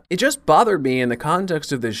for that. It just bothered me in the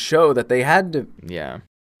context of this show that they had to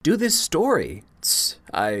do this story.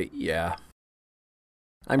 I'm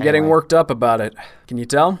getting worked up about it. Can you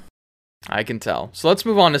tell? I can tell. So let's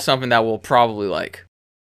move on to something that we'll probably like.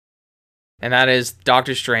 And that is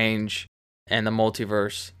Doctor Strange and the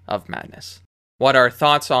Multiverse of Madness. What are our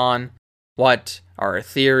thoughts on? What are our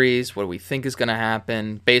theories? What do we think is going to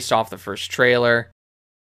happen based off the first trailer?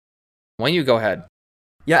 Why don't you go ahead?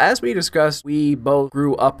 Yeah, as we discussed, we both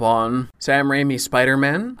grew up on Sam Raimi's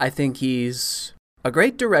Spider-Man. I think he's a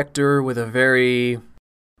great director with a very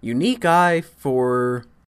unique eye for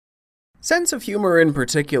sense of humor in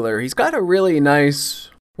particular. He's got a really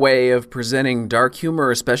nice way of presenting dark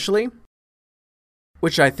humor especially,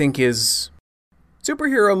 which I think is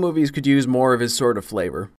superhero movies could use more of his sort of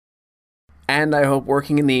flavor. And I hope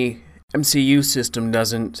working in the MCU system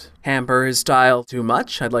doesn't hamper his style too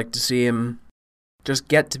much. I'd like to see him just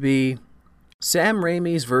get to be Sam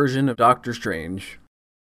Raimi's version of Doctor Strange.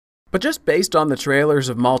 But just based on the trailers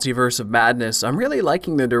of Multiverse of Madness, I'm really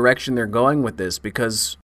liking the direction they're going with this,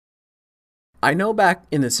 because I know back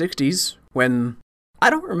in the 60s when, I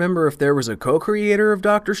don't remember if there was a co-creator of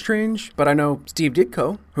Doctor Strange, but I know Steve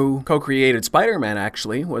Ditko, who co-created Spider-Man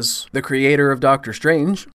actually, was the creator of Doctor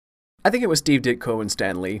Strange. I think it was Steve Ditko and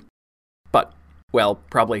Stan Lee. But, well,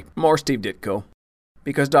 probably more Steve Ditko.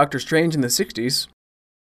 Because Doctor Strange in the 60s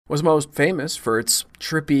was most famous for its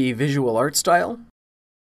trippy visual art style.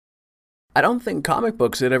 I don't think comic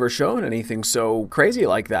books had ever shown anything so crazy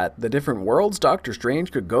like that. The different worlds Doctor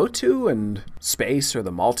Strange could go to, and space or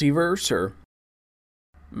the multiverse or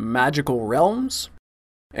magical realms.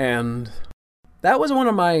 And that was one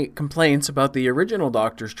of my complaints about the original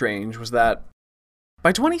Doctor Strange, was that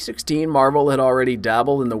by 2016, Marvel had already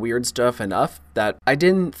dabbled in the weird stuff enough that I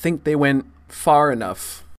didn't think they went far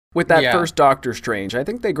enough with that first Doctor Strange. I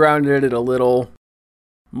think they grounded it a little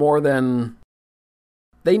more than...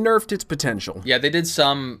 They nerfed its potential. Yeah, they did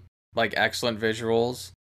some, like, excellent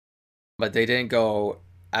visuals, but they didn't go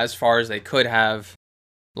as far as they could have,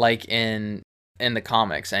 like, in the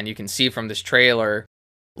comics. And you can see from this trailer,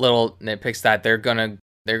 little nitpicks, that they're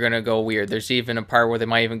gonna go weird. There's even a part where they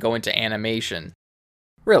might even go into animation.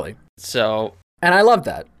 Really? So... And I love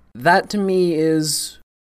that. That, to me, is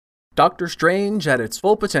Doctor Strange at its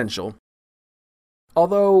full potential.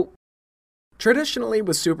 Although, traditionally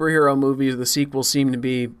with superhero movies, the sequels seem to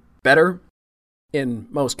be better. In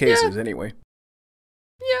most cases, anyway.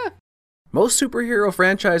 Yeah. Most superhero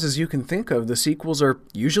franchises you can think of, the sequels are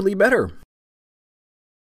usually better.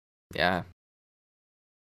 Yeah.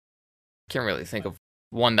 Can't really think of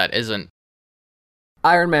one that isn't.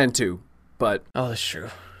 Iron Man 2, but... Oh, that's true.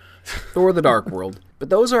 Thor the Dark World. But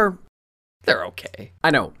those are... They're okay. I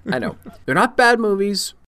know. They're not bad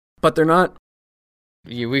movies, but they're not...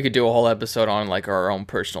 We could do a whole episode on, like, our own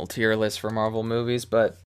personal tier list for Marvel movies,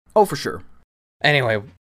 but... Oh, for sure. Anyway,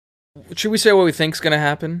 should we say what we think's gonna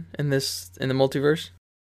happen in the multiverse?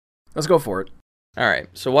 Let's go for it. Alright,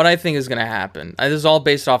 so what I think is gonna happen... This is all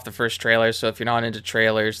based off the first trailer, so if you're not into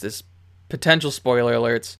trailers, this potential spoiler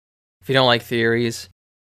alerts. If you don't like theories,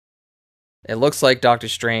 it looks like Doctor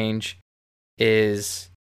Strange is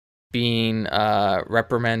being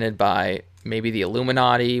reprimanded by maybe the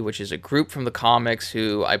Illuminati, which is a group from the comics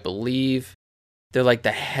who I believe they're like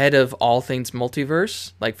the head of all things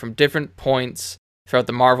multiverse, like from different points throughout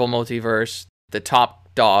the Marvel multiverse, the top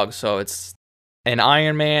dog. So it's an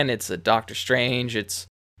Iron Man, it's a Doctor Strange, it's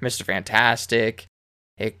Mr. Fantastic.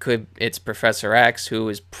 It's Professor X, who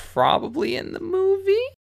is probably in the movie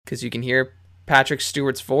because you can hear Patrick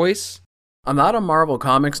Stewart's voice. I'm not a Marvel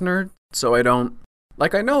Comics nerd, so I don't...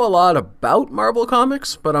 Like, I know a lot about Marvel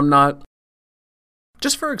Comics, but I'm not...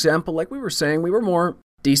 Just for example, like we were saying, we were more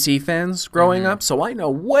DC fans growing up, so I know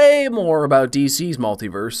way more about DC's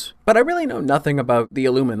multiverse. But I really know nothing about the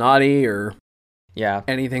Illuminati or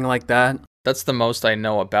anything like that. That's the most I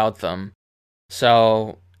know about them.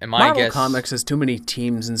 So, Marvel Comics has too many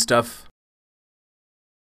teams and stuff.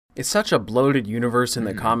 It's such a bloated universe in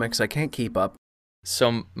the comics, I can't keep up.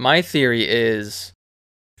 So my theory is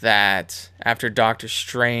that after Doctor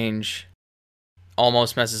Strange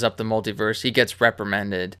almost messes up the multiverse, he gets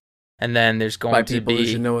reprimanded, and then there's going to be... By people who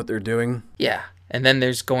should know what they're doing? Yeah, and then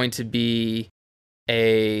there's going to be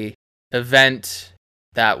a event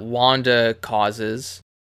that Wanda causes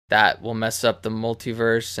that will mess up the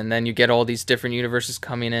multiverse, and then you get all these different universes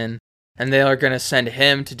coming in, and they are going to send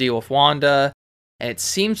him to deal with Wanda, and it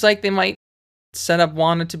seems like they might set up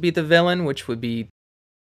Wanda to be the villain, which would be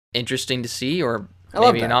interesting to see, or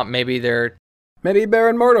maybe not. Maybe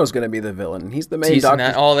Baron Mordo's going to be the villain. He's the main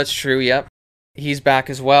Doctor. Oh, that's true, yep. He's back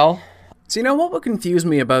as well. So you know what would confuse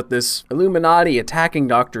me about this Illuminati attacking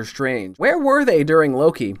Doctor Strange? Where were they during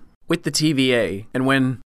Loki with the TVA, and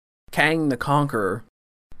when Kang the Conqueror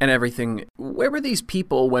and everything? Where were these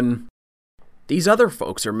people when these other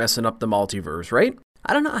folks are messing up the multiverse, right?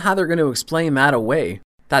 I don't know how they're going to explain that away,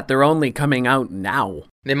 that they're only coming out now.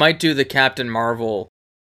 They might do the Captain Marvel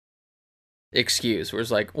excuse, where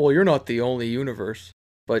it's like, well, you're not the only universe.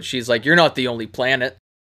 But she's like, you're not the only planet.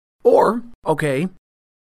 Or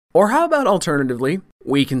how about alternatively,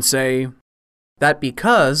 we can say that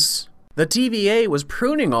because the TVA was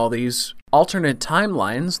pruning all these alternate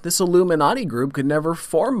timelines, this Illuminati group could never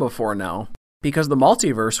form before now. Because the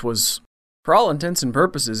multiverse was, for all intents and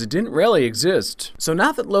purposes, it didn't really exist. So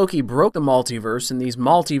now that Loki broke the multiverse and these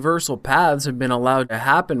multiversal paths have been allowed to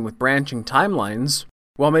happen with branching timelines,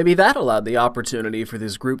 well, maybe that allowed the opportunity for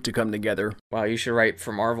this group to come together. Wow, you should write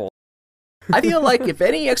for Marvel. I feel like if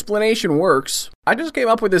any explanation works, I just came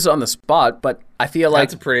up with this on the spot, but I feel like...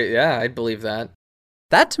 That's I'd believe that.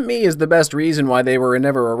 That to me is the best reason why they were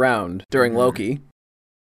never around during Loki.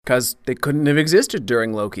 Because they couldn't have existed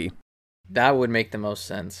during Loki. That would make the most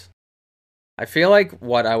sense. I feel like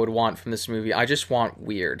what I would want from this movie, I just want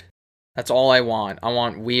weird. That's all I want. I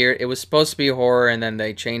want weird. It was supposed to be horror and then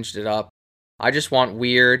they changed it up. I just want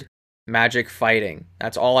weird magic fighting.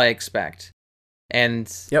 That's all I expect.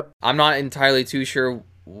 And I'm not entirely too sure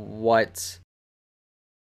what...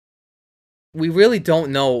 We really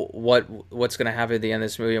don't know what's going to happen at the end of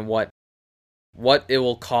this movie and what what it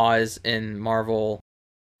will cause in Marvel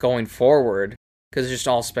going forward, because it's just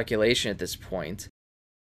all speculation at this point.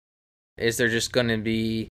 Is it going to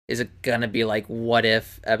be like What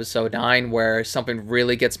If Episode 9, where something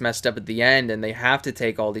really gets messed up at the end and they have to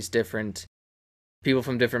take all these different people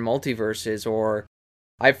from different multiverses? Or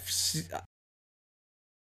I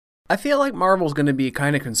feel like Marvel's going to be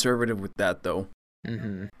kind of conservative with that, though.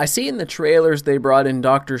 Mm-hmm. I see in the trailers they brought in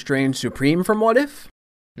Doctor Strange Supreme from What If.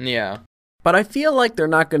 Yeah. But I feel like they're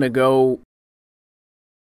not going to go...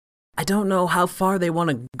 I don't know how far they want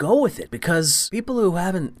to go with it, because people who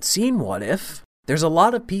haven't seen What If, there's a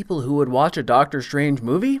lot of people who would watch a Doctor Strange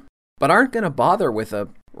movie, but aren't going to bother with a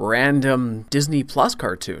random Disney Plus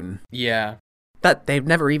cartoon. Yeah. That they've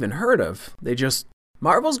never even heard of.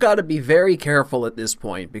 Marvel's got to be very careful at this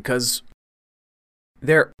point, because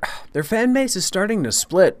their fan base is starting to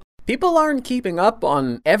split. People aren't keeping up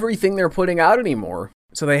on everything they're putting out anymore,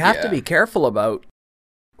 so they have to be careful about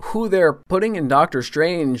who they're putting in Doctor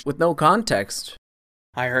Strange with no context.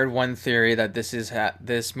 I heard one theory that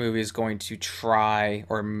this movie is going to try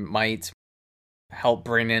or might help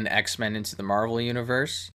bring in X-Men into the Marvel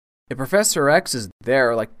universe. If Professor X is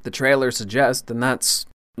there, like the trailer suggests, then that's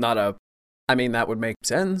not a... I mean, that would make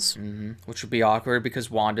sense. Mm-hmm. Which would be awkward because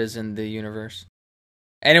Wanda's in the universe.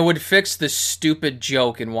 And it would fix the stupid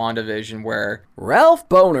joke in WandaVision where... Ralph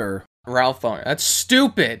Bohner. That's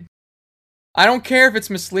stupid. I don't care if it's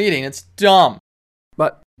misleading. It's dumb.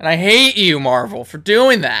 And I hate you, Marvel, for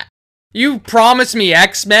doing that. You promised me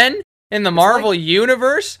X-Men in the Marvel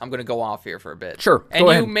universe? I'm going to go off here for a bit. Sure, and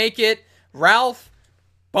go you ahead. make it Ralph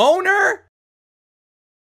Bohner?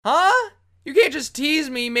 Huh? You can't just tease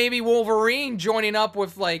me maybe Wolverine joining up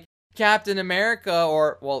with, like, Captain America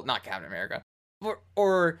or... Well, not Captain America.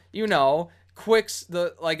 Or you know,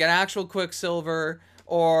 an actual Quicksilver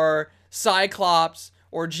or Cyclops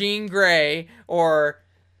or Jean Grey or...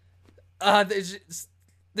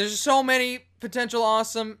 There's so many potential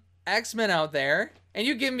awesome X-Men out there. And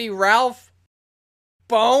you give me Ralph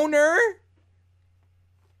Bohner?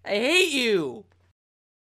 I hate you.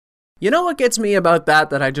 You know what gets me about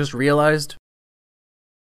that I just realized?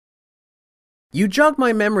 You jogged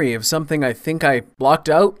my memory of something I think I blocked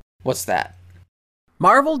out. What's that?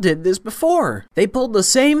 Marvel did this before. They pulled the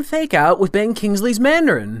same fake out with Ben Kingsley's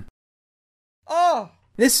Mandarin. Oh!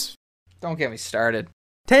 This... Don't get me started.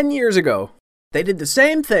 10 years ago, they did the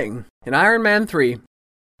same thing in Iron Man 3.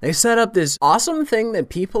 They set up this awesome thing that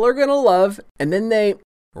people are gonna love, and then they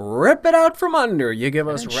rip it out from under. You give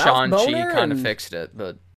us Ralph Bohner. Shang-Chi kind of fixed it,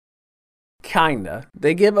 but... Kinda.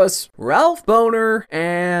 They give us Ralph Bohner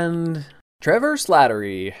and Trevor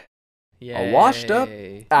Slattery. Yay. A washed-up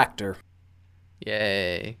actor.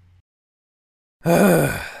 Yay.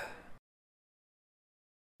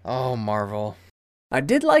 Oh, Marvel. I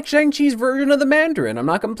did like Shang-Chi's version of the Mandarin. I'm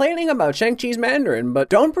not complaining about Shang-Chi's Mandarin, but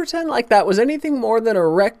don't pretend like that was anything more than a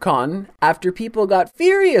retcon after people got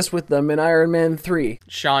furious with them in Iron Man 3.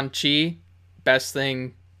 Shang-Chi, best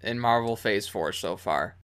thing in Marvel Phase 4 so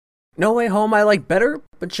far. No Way Home I like better,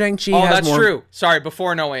 but Shang-Chi has more... Oh, that's true. Sorry,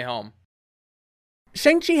 before No Way Home.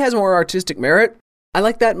 Shang-Chi has more artistic merit. I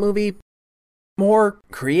like that movie more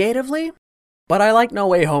creatively, but I like No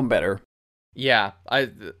Way Home better. Yeah,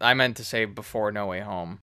 I meant to say before No Way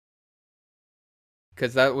Home.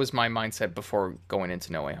 Because that was my mindset before going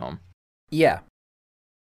into No Way Home. Yeah.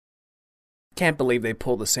 Can't believe they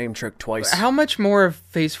pulled the same trick twice. How much more of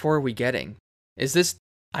Phase 4 are we getting? Is this...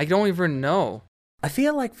 I don't even know. I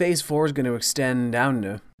feel like Phase 4 is going to extend down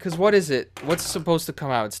to... Because what is it? What's supposed to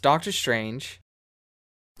come out? It's Doctor Strange.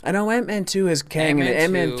 I know Ant-Man 2 has Kang in it.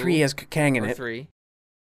 Ant-Man 3 has Kang in it. 3.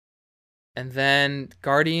 And then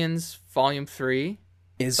Guardians Volume 3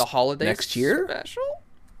 is the holiday next year? Special?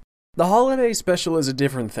 The holiday special is a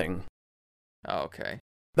different thing. Oh, okay.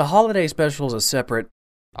 The holiday special is a separate...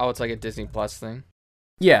 Oh, it's like a Disney Plus thing?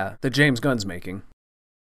 Yeah, that James Gunn's making.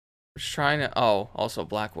 Just trying to... Oh, also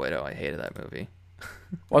Black Widow. I hated that movie.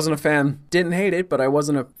 Wasn't a fan. Didn't hate it, but I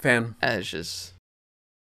wasn't a fan. It's just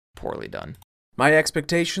poorly done. My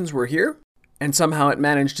expectations were here, and somehow it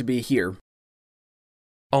managed to be here.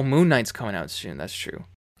 Oh, Moon Knight's coming out soon. That's true.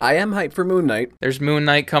 I am hyped for Moon Knight. There's Moon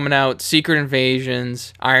Knight coming out, Secret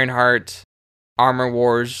Invasions, Ironheart, Armor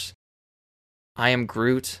Wars, I Am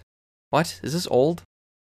Groot. What? Is this old?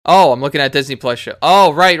 Oh, I'm looking at Disney Plus show.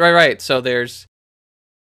 Oh, right. So there's,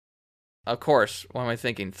 of course, what am I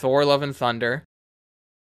thinking? Thor, Love and Thunder,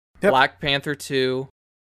 yep. Black Panther 2.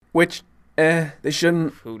 Which, they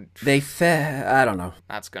shouldn't, I don't know.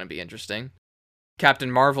 That's going to be interesting. Captain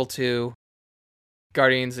Marvel 2.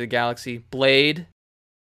 Guardians of the Galaxy, Blade,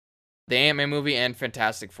 the Ant-Man movie, and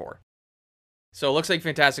Fantastic Four. So it looks like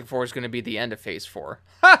Fantastic Four is going to be the end of Phase 4.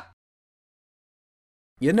 Ha!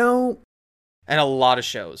 You know, And a lot of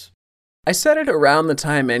shows. I said it around the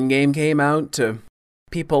time Endgame came out to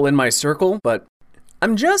people in my circle, but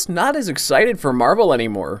I'm just not as excited for Marvel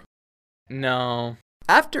anymore. No.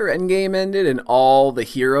 After Endgame ended and all the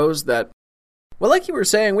heroes that... Well, like you were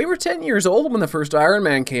saying, we were 10 years old when the first Iron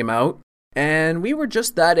Man came out, and we were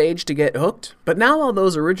just that age to get hooked. But now all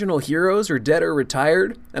those original heroes are dead or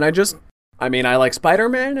retired, and I like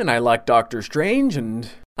Spider-Man, and I like Doctor Strange, and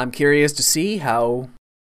I'm curious to see how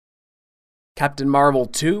Captain Marvel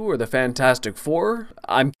 2 or the Fantastic Four,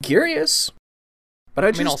 I'm curious. But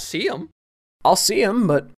I'll see them. I'll see them,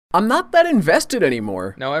 but I'm not that invested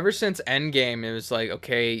anymore. No, ever since Endgame, it was like,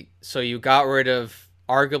 okay, so you got rid of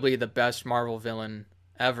arguably the best Marvel villain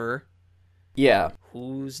ever. Yeah.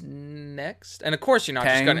 Who's next? And of course, you're not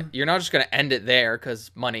just gonna end it there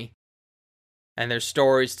because money. And there's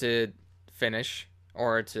stories to finish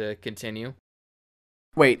or to continue.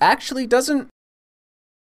 Wait, actually doesn't...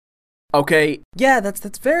 Okay, yeah,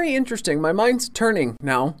 that's very interesting. My mind's turning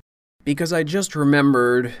now because I just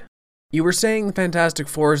remembered you were saying the Fantastic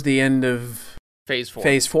Four is the end of Phase 4.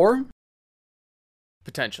 Phase 4?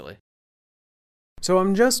 Potentially. So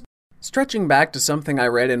I'm just stretching back to something I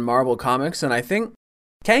read in Marvel Comics, and I think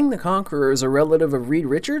Kang the Conqueror is a relative of Reed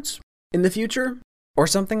Richards in the future, or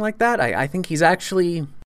something like that. I think he's actually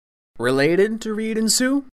related to Reed and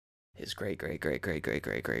Sue. His great grandson.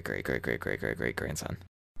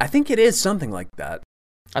 I think it is something like that.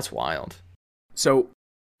 That's wild. So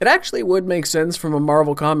it actually would make sense from a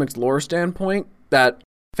Marvel Comics lore standpoint that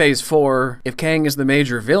Phase 4, if Kang is the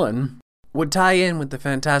major villain, would tie in with the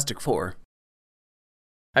Fantastic Four.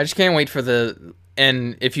 I just can't wait for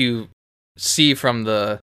and if you see from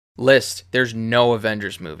the list, there's no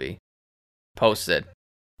Avengers movie posted.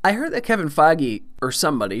 I heard that Kevin Feige, or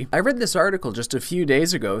somebody, I read this article just a few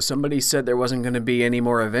days ago, somebody said there wasn't going to be any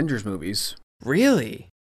more Avengers movies. Really?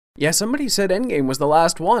 Yeah, somebody said Endgame was the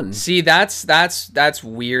last one. See, that's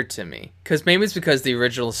weird to me. Because maybe it's because the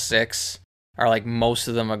original 6 are like, most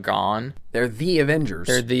of them are gone. They're the Avengers.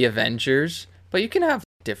 But you can have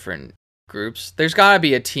different groups. There's gotta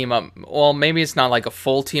be a team up. Well, maybe it's not like a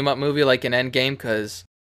full team up movie like an Endgame, because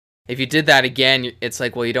if you did that again, it's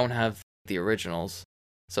like, well, you don't have the originals,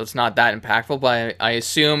 so it's not that impactful. But I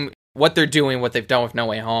assume what they're doing, what they've done with No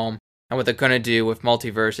Way Home, and what they're gonna do with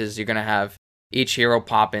multiverses, you're gonna have each hero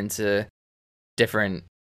pop into different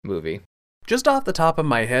movie. Just off the top of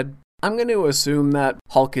my head, I'm going to assume that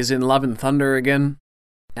Hulk is in Love and Thunder again,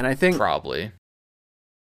 and I think probably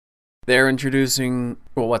they're introducing,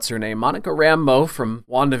 well, what's her name? Monica Rambeau from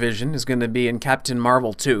WandaVision is going to be in Captain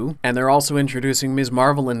Marvel 2, and they're also introducing Ms.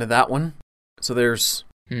 Marvel into that one. So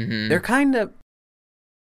they're kind of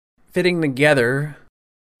fitting together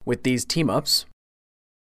with these team-ups,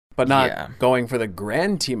 but not going for the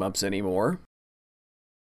grand team-ups anymore.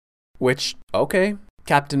 Which, okay,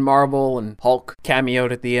 Captain Marvel and Hulk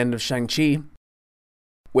cameoed at the end of Shang-Chi.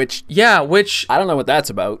 Which I don't know what that's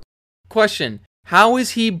about. Question. How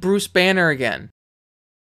is he Bruce Banner again?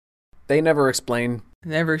 They never explain.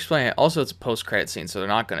 Never explain it. Also, it's a post-credit scene, so they're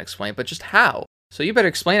not going to explain, but just how? So you better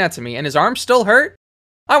explain that to me. And his arm still hurt?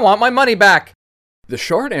 I want my money back. The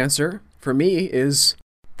short answer, for me, is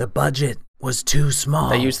the budget was too small.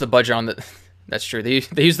 They used the budget on the... That's true. They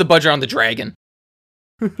used the budget on the dragon.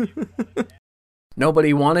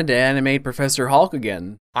 Nobody wanted to animate Professor Hulk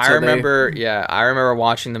again. I remember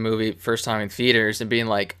watching the movie first time in theaters and being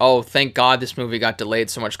like, oh, thank God this movie got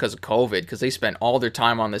delayed so much because of COVID, because they spent all their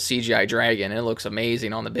time on the CGI dragon. It looks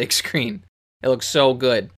amazing on the big screen. It looks so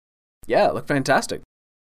good. Yeah, it looked fantastic.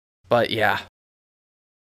 But yeah.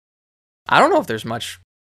 I don't know if there's much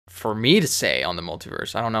for me to say on the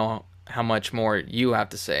multiverse. I don't know how much more you have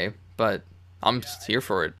to say, but I'm just here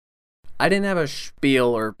for it. I didn't have a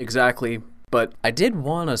spiel or exactly, but I did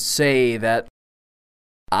want to say that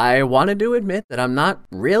I wanted to admit that I'm not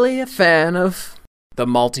really a fan of the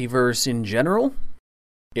multiverse in general.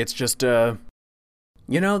 It's just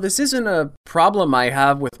this isn't a problem I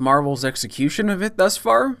have with Marvel's execution of it thus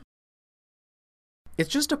far. It's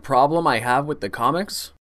just a problem I have with the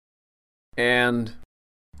comics and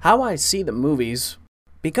how I see the movies.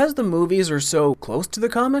 Because the movies are so close to the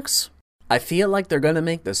comics, I feel like they're going to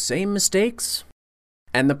make the same mistakes.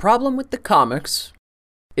 And the problem with the comics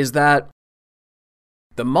is that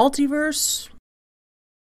the multiverse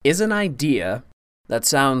is an idea that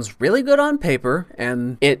sounds really good on paper,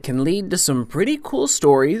 and it can lead to some pretty cool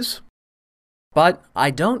stories, but I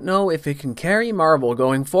don't know if it can carry Marvel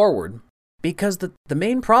going forward, because the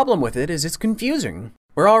main problem with it is it's confusing.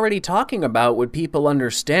 We're already talking about would people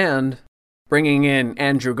understand bringing in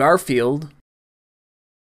Andrew Garfield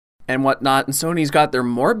and whatnot, and Sony's got their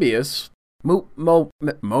Morbius,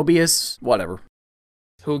 Mobius, whatever.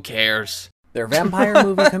 Who cares? Their vampire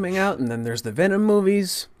movie coming out, and then there's the Venom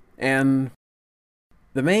movies, and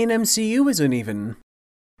the main MCU isn't even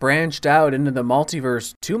branched out into the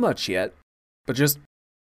multiverse too much yet, but just,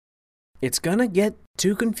 it's gonna get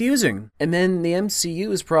too confusing. And then the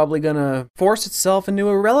MCU is probably gonna force itself into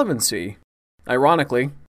irrelevancy.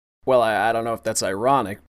 Ironically, well, I don't know if that's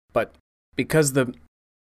ironic, but because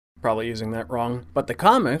probably using that wrong, but the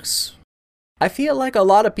comics, I feel like a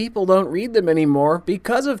lot of people don't read them anymore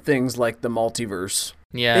because of things like the multiverse.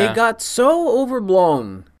 Yeah. They got so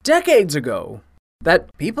overblown decades ago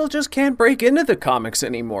that people just can't break into the comics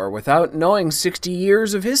anymore without knowing 60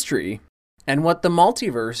 years of history and what the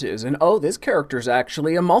multiverse is. And oh, this character's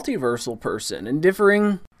actually a multiversal person and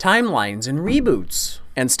differing timelines and reboots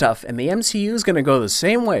and stuff. And the MCU is going to go the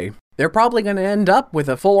same way. They're probably going to end up with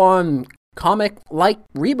a full-on comic-like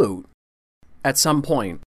reboot at some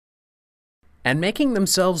point. And making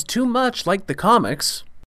themselves too much like the comics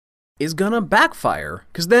is going to backfire.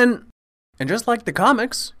 Because then, and just like the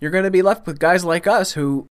comics, you're going to be left with guys like us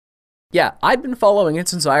who, yeah, I've been following it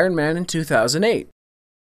since Iron Man in 2008.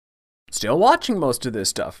 Still watching most of this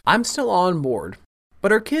stuff. I'm still on board.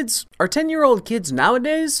 But are 10-year-old kids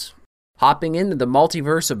nowadays hopping into the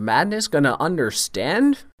multiverse of madness going to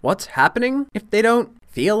understand what's happening if they don't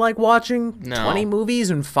feel like watching 20 movies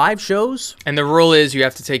and 5 shows? And the rule is you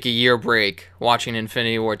have to take a year break watching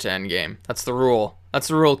Infinity War to Endgame. That's the rule. That's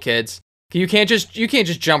the rule, kids. You can't just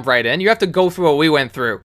jump right in. You have to go through what we went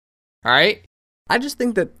through. All right? I just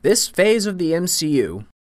think that this phase of the MCU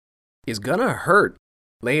is gonna hurt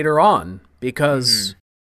later on because,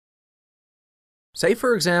 say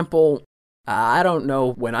for example, I don't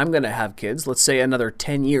know when I'm gonna have kids. Let's say another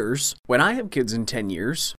 10 years. When I have kids in 10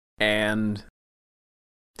 years, and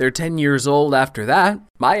they're 10 years old after that,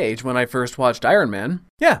 my age when I first watched Iron Man,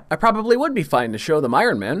 yeah, I probably would be fine to show them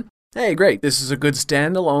Iron Man. Hey, great, this is a good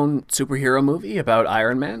standalone superhero movie about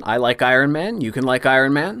Iron Man. I like Iron Man, you can like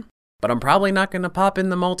Iron Man. But I'm probably not going to pop in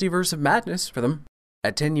the multiverse of madness for them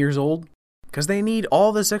at 10 years old, because they need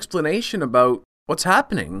all this explanation about what's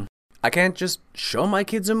happening. I can't just show my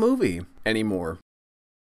kids a movie anymore.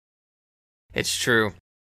 It's true.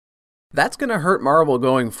 That's going to hurt Marvel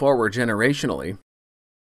going forward generationally.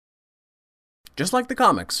 Just like the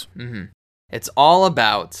comics. It's all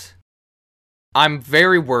about... I'm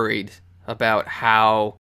very worried about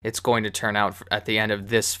how it's going to turn out at the end of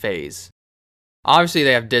this phase. Obviously,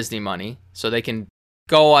 they have Disney money, so they can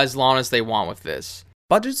go as long as they want with this.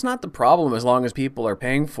 Budget's not the problem as long as people are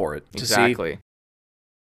paying for it. Exactly.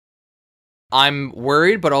 I'm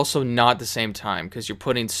worried, but also not at the same time, because you're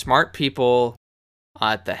putting smart people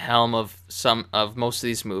at the helm of most of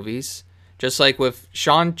these movies. Just like with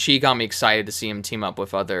Shang-Chi, got me excited to see him team up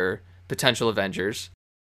with other potential Avengers.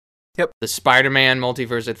 Yep. The Spider-Man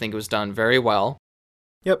multiverse, I think, was done very well.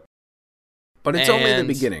 Yep. But it's only the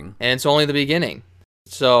beginning. And it's only the beginning.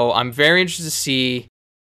 So I'm very interested to see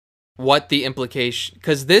what the implication...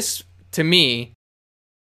 Because this, to me,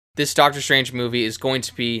 this Doctor Strange movie is going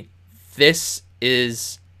to be... This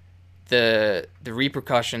is the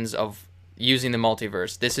repercussions of using the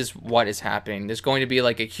multiverse. This is what is happening. There's going to be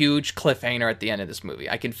like a huge cliffhanger at the end of this movie.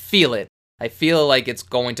 I can feel it. I feel like it's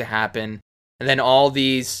going to happen. And then all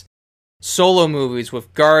these solo movies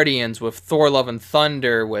with Guardians, with Thor Love and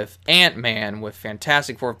Thunder, with Ant-Man, with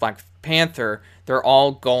Fantastic Four, Black Panther, they're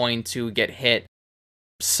all going to get hit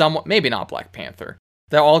somewhat, maybe not Black Panther.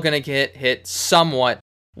 They're all going to get hit somewhat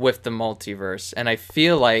with the multiverse. And I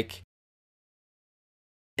feel like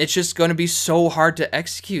it's just going to be so hard to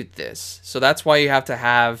execute this. So that's why you have to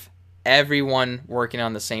have everyone working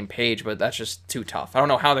on the same page, but that's just too tough. I don't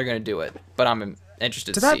know how they're going to do it, but I'm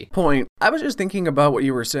interested to see. To that point, I was just thinking about what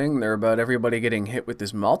you were saying there about everybody getting hit with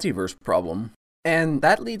this multiverse problem. And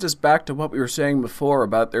that leads us back to what we were saying before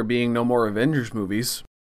about there being no more Avengers movies.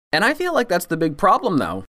 And I feel like that's the big problem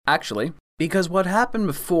now, actually. Because what happened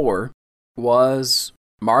before was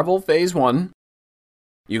Marvel Phase 1.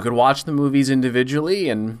 You could watch the movies individually,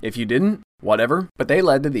 and if you didn't, whatever. But they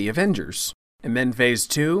led to the Avengers. And then Phase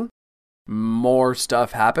 2, more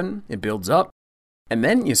stuff happened. It builds up. And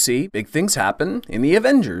then, you see, big things happen in the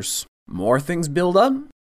Avengers. More things build up.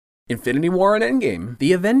 Infinity War and Endgame.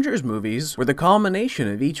 The Avengers movies were the culmination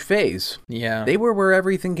of each phase. Yeah. They were where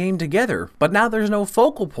everything came together. But now there's no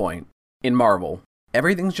focal point in Marvel.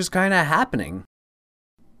 Everything's just kind of happening.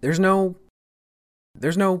 There's no...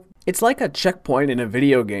 It's like a checkpoint in a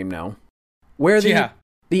video game now. Where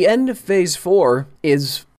the end of Phase 4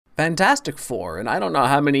 is Fantastic Four. And I don't know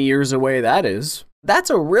how many years away that is. That's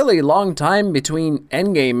a really long time between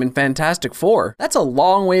Endgame and Fantastic Four. That's a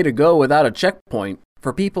long way to go without a checkpoint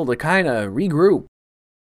for people to kind of regroup.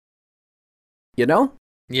 You know?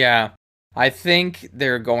 Yeah. I think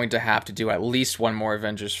they're going to have to do at least one more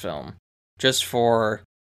Avengers film. Just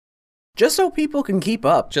so people can keep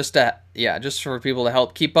up. Just for people to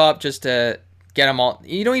help keep up, just to get them all.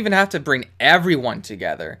 You don't even have to bring everyone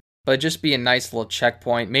together, but just be a nice little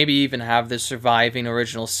checkpoint. Maybe even have the surviving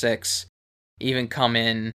original 6 even come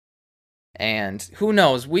in. And who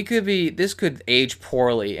knows, this could age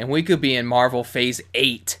poorly, and we could be in Marvel Phase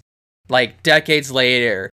 8, like decades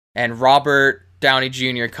later, and Robert Downey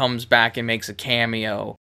Jr. comes back and makes a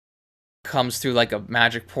cameo, comes through like a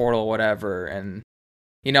magic portal or whatever, and,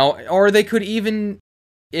 or they could even,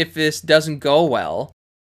 if this doesn't go well,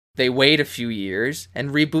 they wait a few years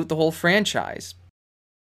and reboot the whole franchise.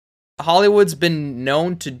 Hollywood's been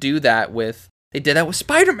known to do that they did that with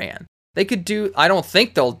Spider-Man. I don't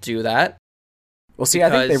think they'll do that. Well, see, I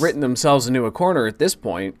think they've written themselves into a corner at this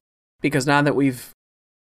point, because now that we've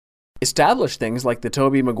established things like the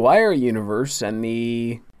Tobey Maguire universe and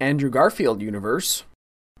the Andrew Garfield universe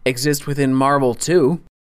exist within Marvel too,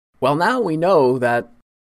 well, now we know that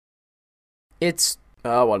it's...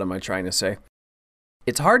 what am I trying to say?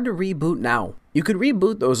 It's hard to reboot now. You could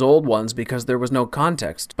reboot those old ones because there was no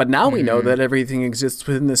context, but now we know that everything exists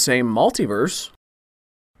within the same multiverse.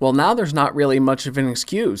 Well, now there's not really much of an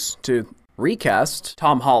excuse to recast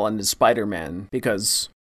Tom Holland as Spider-Man, because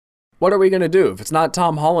what are we going to do? If it's not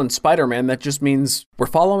Tom Holland Spider-Man, that just means we're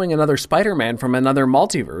following another Spider-Man from another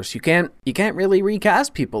multiverse. You can't really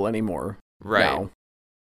recast people anymore. Right. Now,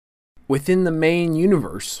 within the main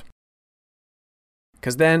universe.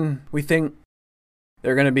 Because then we think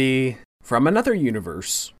they're going to be from another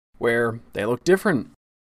universe where they look different.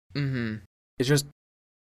 Mm-hmm. It's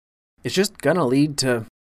just going to lead to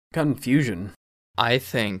confusion. I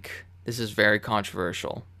think this is very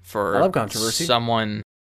controversial for I love controversy. Someone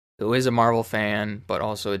who is a Marvel fan, but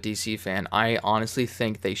also a DC fan. I honestly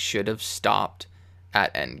think they should have stopped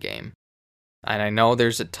at Endgame. And I know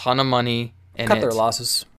there's a ton of money in it. Cut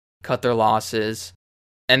their losses.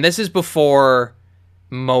 And this is before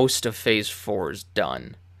most of Phase 4 is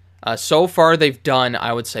done. So far, they've done,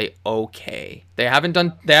 I would say, okay. They haven't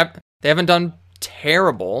done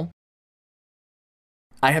terrible.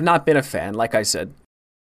 I have not been a fan, like I said.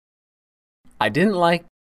 I didn't like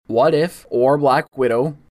What If or Black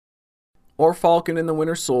Widow or Falcon and the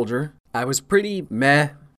Winter Soldier. I was pretty meh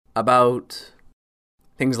about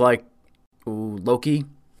things like Loki.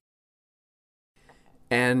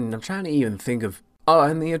 And I'm trying to even think of...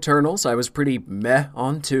 and the Eternals, I was pretty meh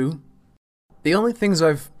on too. The only things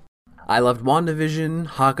I loved WandaVision,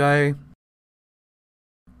 Hawkeye,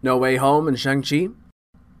 No Way Home, and Shang-Chi.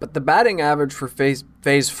 But the batting average for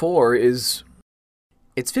phase 4 is...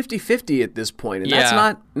 It's 50-50 at this point, and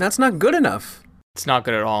that's not good enough. It's not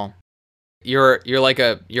good at all. You're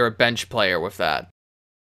a bench player with that.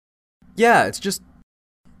 Yeah, it's just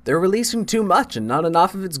they're releasing too much and not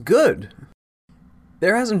enough of it's good.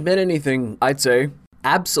 There hasn't been anything, I'd say,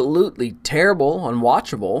 absolutely terrible,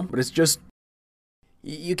 unwatchable, but it's just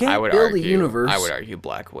you can't build a universe. I would argue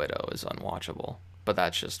Black Widow is unwatchable, but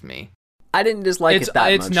that's just me. I didn't dislike it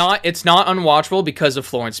that much. It's not unwatchable because of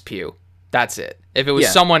Florence Pugh. That's it. If it was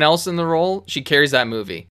someone else in the role, she carries that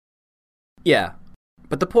movie. Yeah.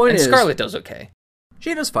 But the point is... Scarlett does okay.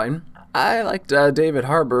 She does fine. I liked David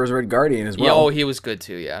Harbour as Red Guardian as well. Oh, he was good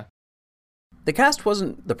too, yeah. The cast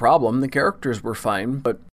wasn't the problem. The characters were fine.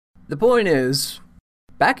 But the point is,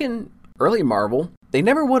 back in early Marvel, they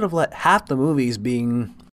never would have let half the movies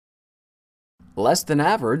being less than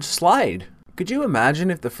average slide. Could you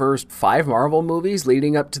imagine if the first 5 Marvel movies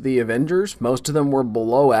leading up to the Avengers, most of them were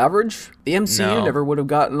below average? The MCU never would have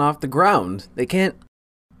gotten off the ground. They can't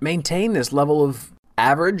maintain this level of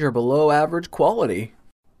average or below average quality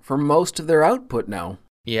for most of their output now.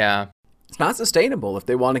 Yeah. It's not sustainable if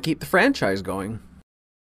they want to keep the franchise going.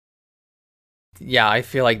 Yeah, I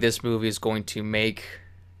feel like this movie is going to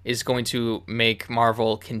make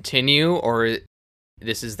Marvel continue, or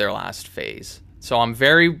this is their last phase. So I'm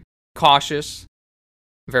very cautious,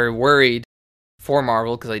 very worried for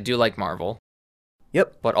Marvel, because I do like Marvel.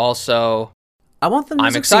 Yep. But also, I want them to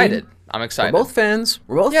succeed. Excited. I'm excited. We're both fans.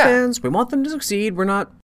 Fans. We want them to succeed. We're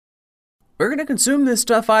going to consume this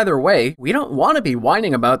stuff either way. We don't want to be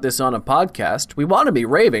whining about this on a podcast. We want to be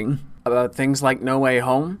raving about things like No Way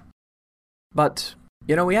Home. But,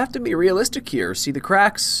 we have to be realistic here. See the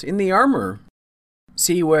cracks in the armor.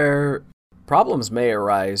 See where problems may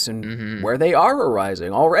arise and where they are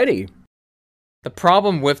arising already. The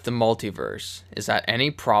problem with the multiverse is that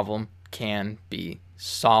any problem can be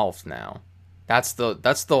solved now.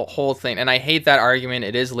 That's the whole thing. And I hate that argument.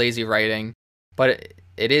 It is lazy writing, but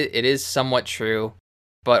it is somewhat true.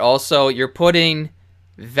 But also, you're putting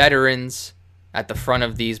veterans at the front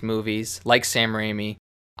of these movies, like Sam Raimi.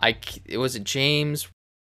 It was James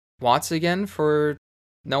Watts again for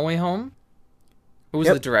No Way Home? Who was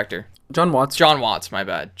the director? John Watts. John Watts, my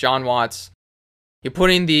bad. John Watts. You're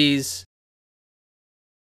putting these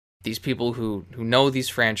people who know these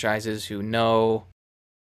franchises, who know...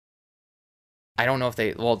 I don't know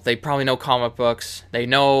if they probably know comic books. They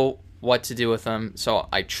know what to do with them. So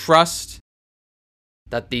I trust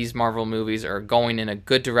that these Marvel movies are going in a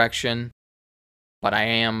good direction, but I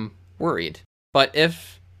am worried. But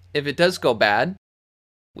if it does go bad,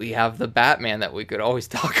 we have the Batman that we could always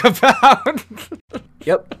talk about.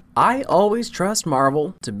 Yep. I always trust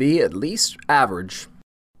Marvel to be at least average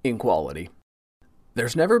in quality.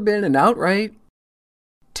 There's never been an outright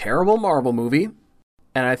terrible Marvel movie,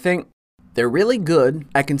 and I think they're really good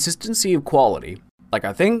at consistency of quality. Like,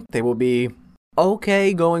 I think they will be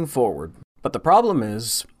okay going forward. But the problem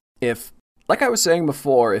is, like I was saying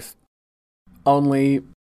before, if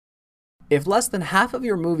less than half of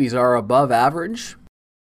your movies are above average,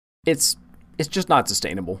 it's just not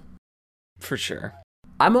sustainable. For sure.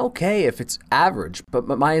 I'm okay if it's average, but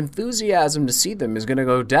my enthusiasm to see them is going to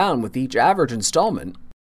go down with each average installment.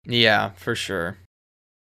 Yeah, for sure.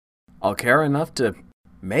 I'll care enough to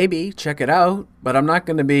maybe check it out, but I'm not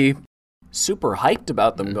going to be super hyped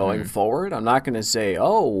about them going forward. I'm not going to say,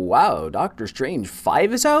 oh, wow, Doctor Strange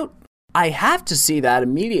 5 is out? I have to see that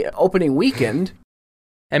immediate opening weekend.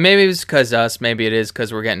 And maybe it's because maybe it is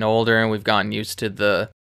because we're getting older and we've gotten used to the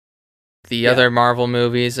other Marvel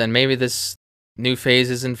movies, and maybe this new phase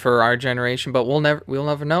isn't for our generation, but we'll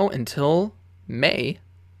never know until May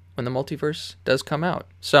when the multiverse does come out.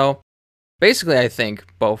 So basically, I think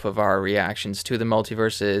both of our reactions to the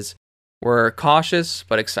multiverse is we're cautious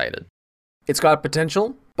but excited. It's got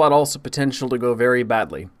potential, but also potential to go very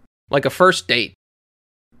badly. Like a first date.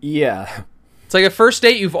 Yeah. It's like a first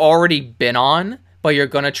date you've already been on, but you're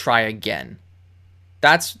going to try again.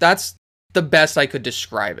 That's the best I could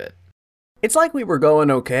describe it. It's like we were going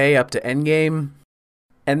okay up to Endgame,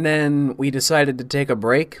 and then we decided to take a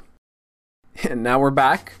break, and now we're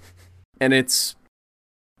back, and it's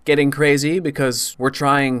getting crazy because we're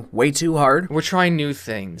trying way too hard. We're trying new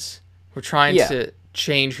things. We're trying to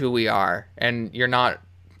change who we are, and you're not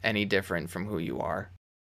any different from who you are.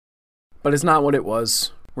 But it's not what it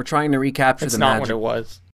was. We're trying to recapture the magic. It's not what it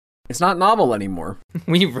was. It's not novel anymore.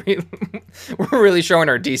 We're really showing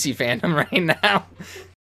our DC fandom right now.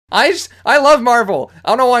 I love Marvel. I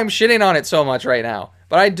don't know why I'm shitting on it so much right now,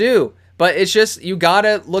 but I do. But it's just, you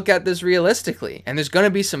gotta look at this realistically. And there's gonna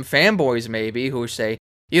be some fanboys maybe who say,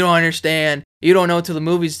 you don't understand, you don't know till the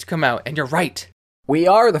movies come out. And you're right. We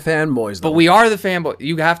are the fanboys, though. But we are the fanboys.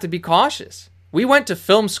 You have to be cautious. We went to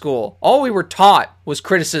film school. All we were taught was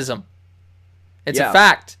criticism. It's a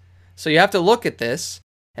fact. So you have to look at this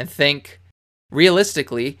and think,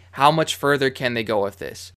 realistically, how much further can they go with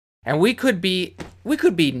this? And we could be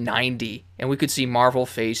 90, and we could see Marvel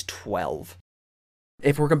Phase 12.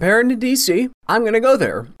 If we're comparing to DC, I'm going to go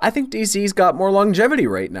there. I think DC's got more longevity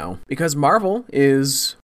right now, because Marvel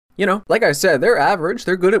is, like I said, they're average,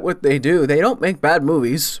 they're good at what they do, they don't make bad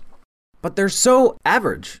movies, but they're so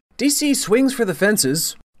average. DC swings for the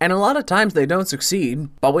fences, and a lot of times they don't succeed,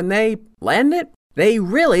 but when they land it, they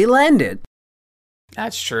really land it.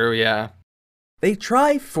 That's true, yeah. They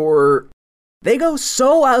go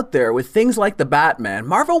so out there with things like the Batman.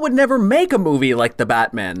 Marvel would never make a movie like the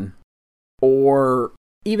Batman. Or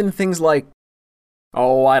even things like,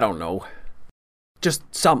 I don't know, just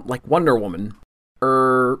like Wonder Woman.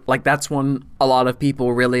 Like that's one a lot of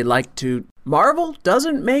people really like to... Marvel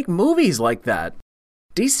doesn't make movies like that.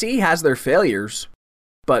 DC has their failures,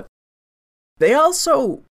 but they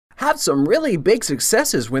also have some really big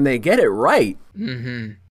successes when they get it right.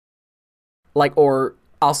 Mm-hmm.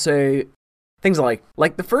 I'll say... things like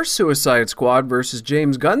the first Suicide Squad versus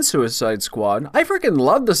James Gunn's Suicide Squad. I freaking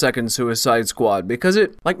love the second Suicide Squad because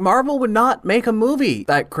Marvel would not make a movie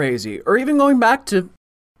that crazy. Or even going back to,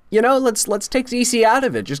 let's take DC out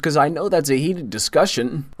of it just because I know that's a heated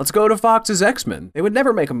discussion. Let's go to Fox's X-Men. They would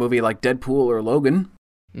never make a movie like Deadpool or Logan.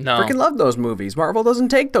 No. Freaking love those movies. Marvel doesn't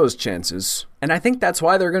take those chances. And I think that's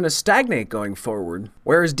why they're going to stagnate going forward.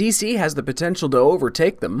 Whereas DC has the potential to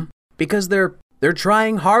overtake them because they're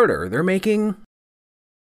trying harder. They're making,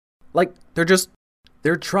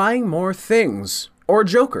 they're trying more things. Or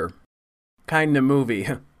Joker kind of movie.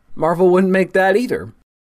 Marvel wouldn't make that either.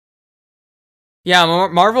 Yeah,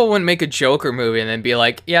 Marvel wouldn't make a Joker movie and then be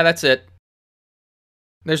like, yeah, that's it.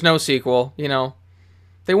 There's no sequel,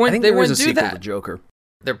 They I wouldn't. think They there is wouldn't a do sequel that. to Joker.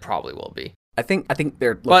 There probably will be. I think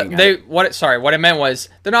they're But looking at it. what I meant was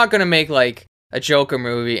they're not gonna make like a Joker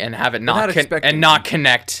movie and have it not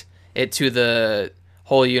connect it to the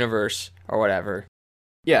whole universe or whatever.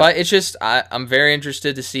 Yeah. But it's just I'm very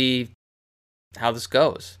interested to see how this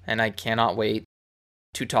goes, and I cannot wait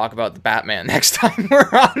to talk about the Batman next time we're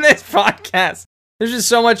on this podcast. There's just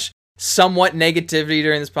so much somewhat negativity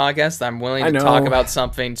during this podcast that I'm willing to talk about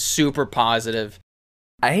something super positive.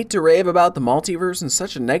 I hate to rave about the multiverse in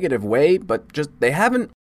such a negative way, but just they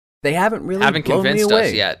haven't really blown convinced me away.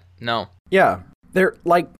 us yet. No. Yeah. They're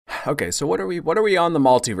like, okay, so what are we on the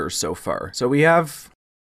multiverse so far? So we have,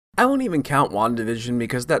 I won't even count WandaVision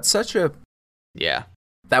because that's such a,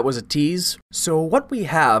 that was a tease. So what we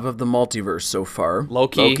have of the multiverse so far,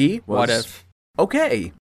 Loki was, What If?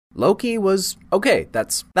 Okay. Loki was, okay,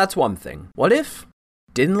 that's one thing. What If?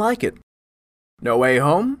 Didn't like it. No Way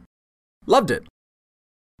Home? Loved it.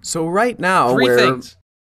 So right now, Three things.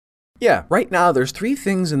 Yeah, right now there's 3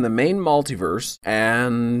 things in the main multiverse,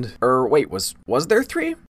 and... wait, was there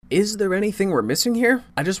 3? Is there anything we're missing here?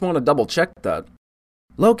 I just want to double check that.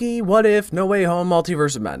 Loki, What If, No Way Home,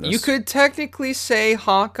 Multiverse of Madness. You could technically say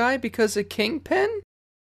Hawkeye because of Kingpin?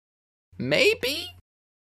 Maybe?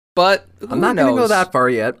 But I'm not going to go that far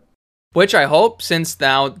yet. Which I hope, since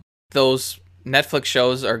now those Netflix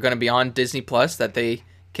shows are going to be on Disney Plus, that they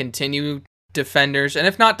continue Defenders, and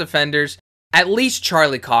if not Defenders, at least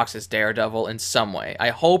Charlie Cox is Daredevil in some way. I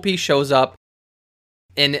hope he shows up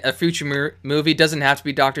in a future movie. Doesn't have to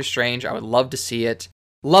be Doctor Strange. I would love to see it.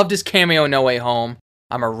 Loved his cameo in No Way Home.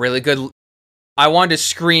 I wanted to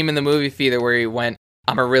scream in the movie theater where he went,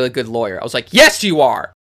 I'm a really good lawyer. I was like, yes, you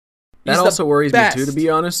are! That also worries me too, to be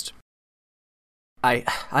honest. I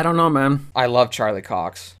don't know, man. I love Charlie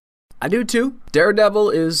Cox. I do too. Daredevil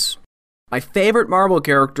is my favorite Marvel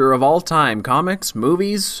character of all time. Comics,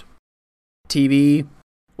 movies, TV,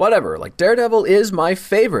 whatever. Like, Daredevil is my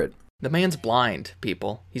favorite. The man's blind,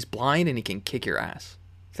 people. He's blind and he can kick your ass.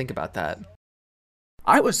 Think about that.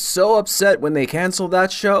 I was so upset when they canceled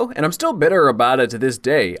that show, and I'm still bitter about it to this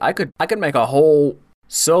day. I could make a whole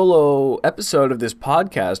solo episode of this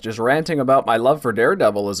podcast just ranting about my love for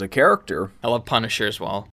Daredevil as a character. I love Punisher as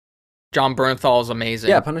well. John Bernthal is amazing.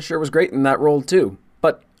 Yeah, Punisher was great in that role too.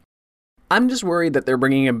 But I'm just worried that they're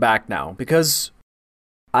bringing him back now, because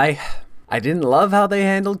I didn't love how they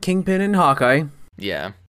handled Kingpin and Hawkeye.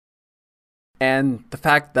 Yeah. And the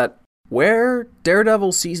fact that where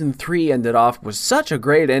Daredevil Season 3 ended off was such a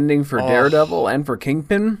great ending for Daredevil and for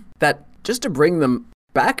Kingpin, that just to bring them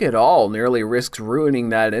back at all nearly risks ruining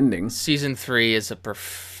that ending. Season 3 is a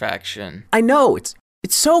perfection. I know, it's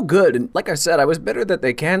so good, and like I said, I was bitter that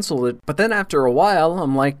they canceled it, but then after a while,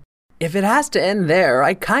 I'm like, if it has to end there,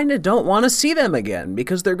 I kind of don't want to see them again,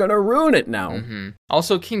 because they're going to ruin it now. Mm-hmm.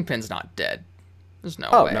 Also, Kingpin's not dead. There's no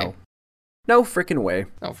way. No. No freaking way.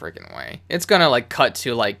 No freaking way. It's going to, like, cut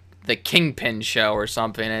to, like, the Kingpin show or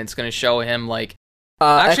something, and it's going to show him, like...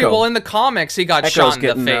 actually, Echo. well, in the comics, he got shot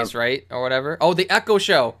in the face, right? Or whatever. Oh, the Echo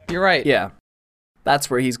show. You're right. Yeah. That's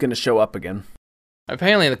where he's going to show up again.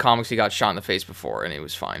 Apparently, in the comics, he got shot in the face before, and he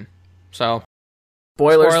was fine. So...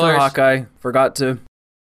 Spoilers for Hawkeye. Forgot to...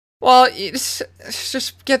 Well, it's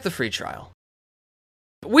just get the free trial.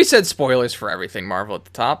 We said spoilers for everything Marvel at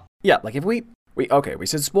the top. Yeah, like if we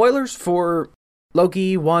said spoilers for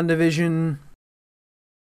Loki, WandaVision,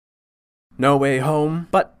 No Way Home,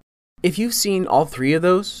 but if you've seen all 3 of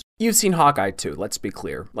those, you've seen Hawkeye too, let's be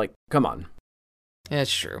clear. Like, come on. Yeah,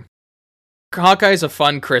 it's true. Hawkeye's a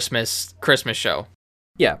fun Christmas show.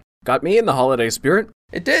 Yeah, got me in the holiday spirit.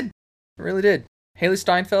 It did. It really did. Haley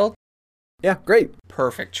Steinfeld? Yeah, great.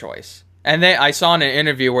 Perfect choice. And I saw in an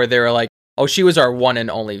interview where they were like, oh, she was our one and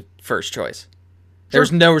only first choice. There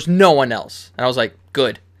was no one else. And I was like,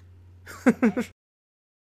 good. But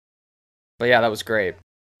yeah, that was great.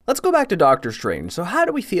 Let's go back to Doctor Strange. So how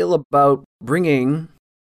do we feel about bringing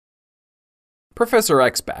Professor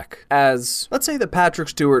X back as, let's say, the Patrick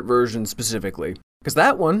Stewart version specifically? Because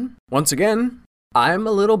that one, once again, I'm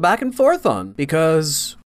a little back and forth on.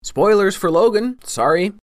 Because, spoilers for Logan,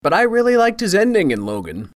 sorry, but I really liked his ending in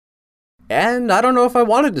Logan. And I don't know if I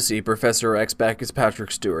wanted to see Professor X back as Patrick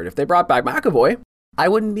Stewart. If they brought back McAvoy, I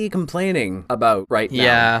wouldn't be complaining about right now.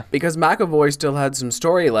 Yeah. Because McAvoy still had some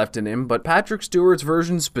story left in him, but Patrick Stewart's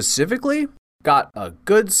version specifically got a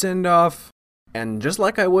good send-off. And just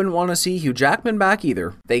like I wouldn't want to see Hugh Jackman back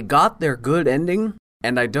either, they got their good ending,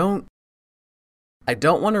 and I don't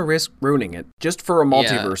want to risk ruining it just for a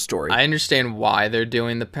multiverse story. I understand why they're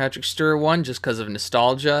doing the Patrick Stewart one, just because of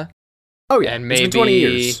nostalgia. Oh yeah, and maybe it's been 20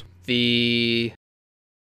 years.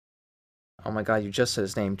 Oh my god, you just said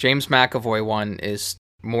his name. James McAvoy one is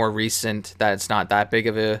more recent that it's not that big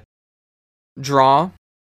of a draw.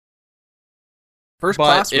 First But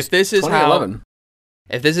Class was 2011.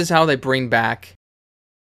 If this is how they bring back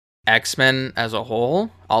X-Men as a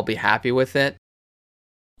whole, I'll be happy with it.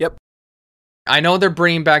 Yep. I know they're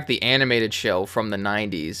bringing back the animated show from the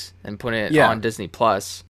 90s and putting it on Disney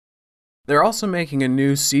Plus. They're also making a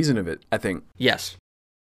new season of it, I think. Yes.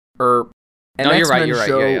 Or an X-Men you're right.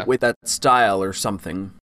 show with that style or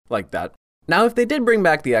something like that. Now, if they did bring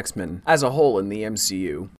back the X-Men as a whole in the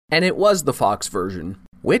MCU, and it was the Fox version,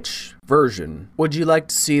 which version would you like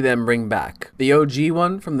to see them bring back? The OG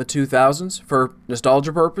one from the 2000s for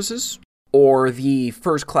nostalgia purposes? Or the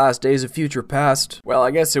First Class Days of Future Past? Well,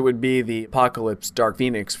 I guess it would be the Apocalypse Dark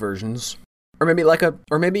Phoenix versions. Or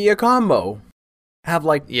maybe a combo. Have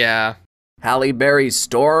Halle Berry's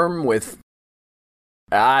Storm with,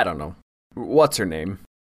 I don't know, what's her name?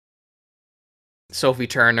 Sophie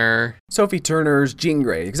Turner's Jean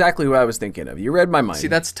Grey. Exactly who I was thinking of. You read my mind. See,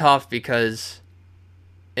 that's tough because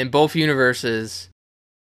in both universes,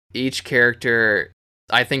 each character,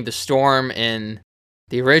 I think the Storm in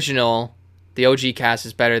the original, the OG cast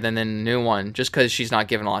is better than in the new one, just because she's not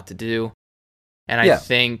given a lot to do. And I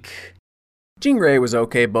think Jean Grey was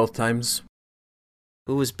okay both times.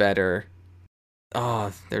 Who was better?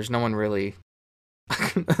 Oh, there's no one really.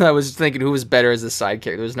 I was thinking who was better as a side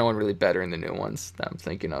character. There's no one really better in the new ones that I'm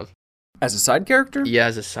thinking of. As a side character? Yeah,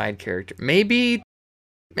 as a side character. Maybe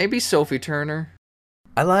Sophie Turner.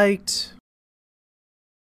 I liked...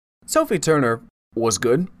 Sophie Turner was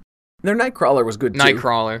good. Their Nightcrawler was good, too.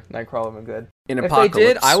 Nightcrawler was good. In if Apocalypse. They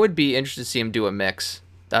did, I would be interested to see him do a mix.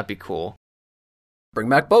 That'd be cool. Bring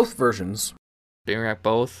back both versions. Bring back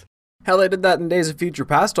both. Hell, they did that in Days of Future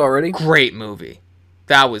Past already. Great movie.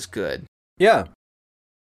 That was good. Yeah.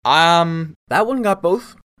 That one got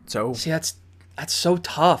both. So see, that's so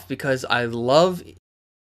tough because I love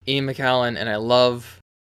Ian McKellen and I love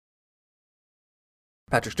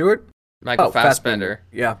Patrick Stewart, Michael Fassbender.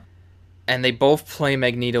 Yeah, and they both play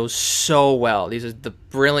Magneto so well. These are the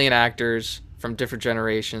brilliant actors from different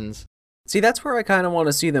generations. See, that's where I kind of want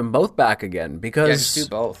to see them both back again because just do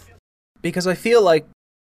both. Because I feel like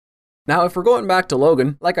now, if we're going back to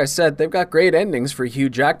Logan, like I said, they've got great endings for Hugh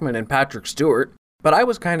Jackman and Patrick Stewart. But I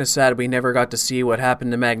was kind of sad we never got to see what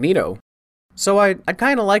happened to Magneto. So I'd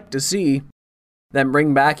kind of like to see them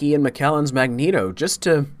bring back Ian McKellen's Magneto just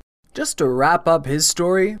to wrap up his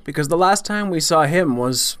story, because the last time we saw him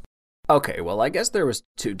was... Okay, well, I guess there was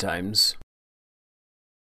 2 times.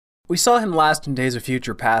 We saw him last in Days of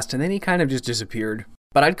Future Past, and then he kind of just disappeared.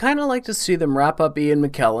 But I'd kind of like to see them wrap up Ian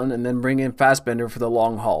McKellen and then bring in Fassbender for the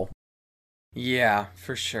long haul. Yeah,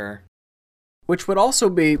 for sure. Which would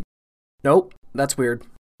also be... Nope. That's weird.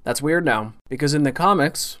 That's weird now, because in the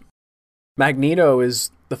comics, Magneto is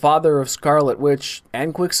the father of Scarlet Witch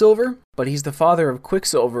and Quicksilver, but he's the father of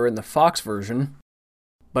Quicksilver in the Fox version.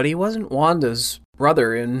 But he wasn't Wanda's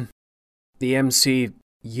brother in the MCU,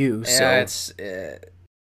 so... Yeah, it's...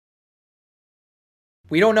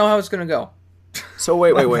 We don't know how it's gonna go. So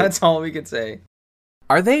wait. That's all we could say.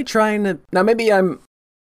 Are they trying to... Now, maybe I'm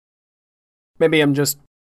just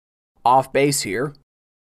off base here.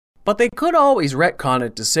 But they could always retcon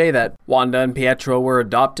it to say that Wanda and Pietro were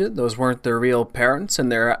adopted, those weren't their real parents,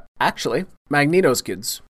 and they're actually Magneto's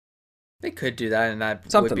kids. They could do that, and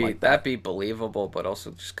that'd be believable, but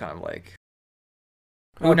also just kind of like...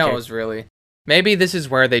 Who knows, really? Maybe this is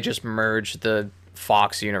where they just merge the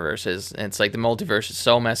Fox universes, and it's like the multiverse is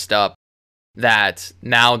so messed up that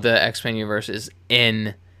now the X-Men universe is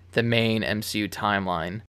in the main MCU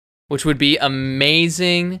timeline, which would be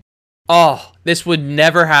amazing. Oh, this would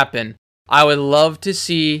never happen. I would love to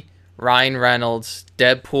see Ryan Reynolds,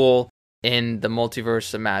 Deadpool, in the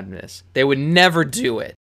Multiverse of Madness. They would never do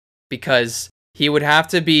it because Deadpool would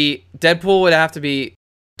have to be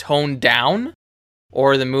toned down,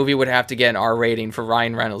 or the movie would have to get an R rating for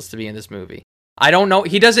Ryan Reynolds to be in this movie. I don't know.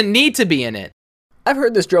 He doesn't need to be in it. I've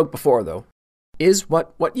heard this joke before, though. Is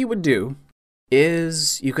what you would do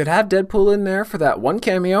is you could have Deadpool in there for that one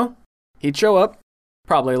cameo. He'd show up,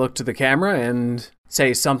 probably look to the camera and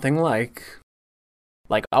say something like,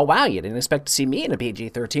 oh wow, you didn't expect to see me in a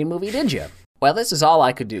PG-13 movie, did you? Well, this is all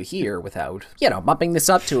I could do here without, bumping this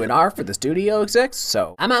up to an R for the studio execs,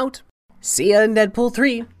 so I'm out. See ya in Deadpool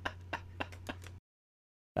 3.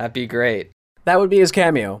 That'd be great. That would be his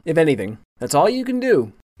cameo, if anything. That's all you can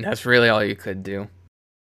do. That's really all you could do.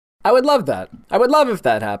 I would love that. I would love if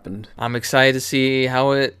that happened. I'm excited to see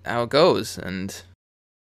how it goes, and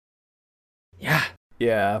yeah.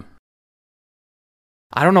 Yeah.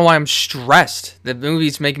 I don't know why I'm stressed. The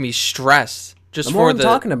movie's making me stressed. Just the more for I'm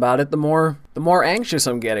talking about it, the more anxious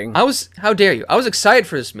I'm getting. How dare you? I was excited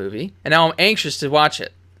for this movie, and now I'm anxious to watch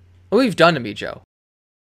it. What have you done to me, Joe?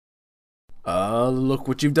 Look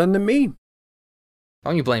what you've done to me.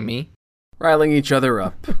 Why don't you blame me? Riling each other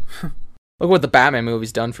up. Look what the Batman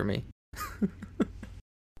movie's done for me.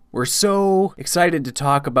 We're so excited to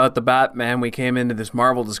talk about the Batman, we came into this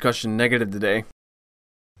Marvel discussion negative today.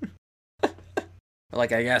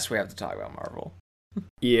 Like, I guess we have to talk about Marvel.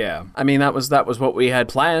 Yeah. I mean, that was what we had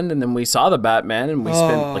planned, and then we saw the Batman, and we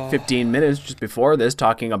spent like 15 minutes just before this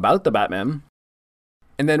talking about the Batman.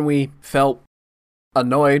 And then we felt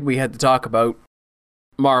annoyed we had to talk about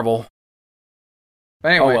Marvel. But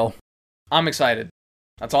anyway, oh well. I'm excited.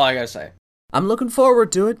 That's all I gotta say. I'm looking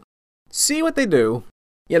forward to it. See what they do.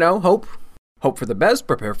 You know, hope for the best,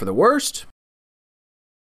 prepare for the worst.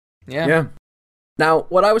 Yeah. Now,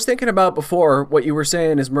 what I was thinking about before, what you were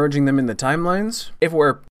saying is merging them in the timelines. If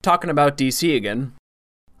we're talking about DC again,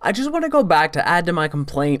 I just want to go back to add to my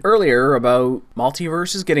complaint earlier about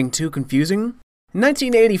multiverses getting too confusing. In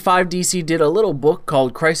 1985, DC did a little book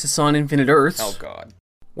called Crisis on Infinite Earths. Oh, God.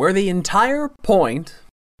 Where the entire point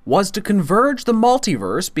was to converge the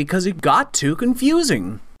multiverse because it got too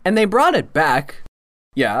confusing. And they brought it back.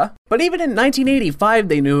 Yeah, but even in 1985,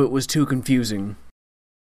 they knew it was too confusing.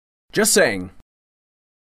 Just saying.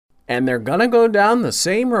 And they're gonna go down the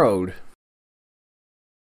same road.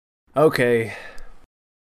 Okay.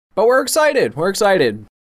 But we're excited. We're excited.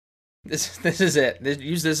 This is it.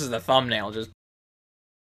 Use this as the thumbnail. Just,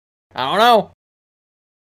 I don't know.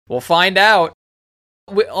 We'll find out.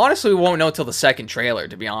 Honestly, we won't know till the second trailer,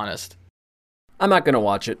 to be honest. I'm not gonna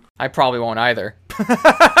watch it. I probably won't either.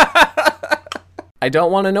 I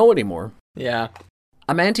don't want to know anymore. Yeah.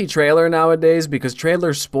 I'm anti-trailer nowadays because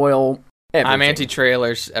trailers spoil everything. I'm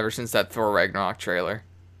anti-trailers ever since that Thor Ragnarok trailer.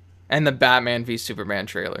 And the Batman v Superman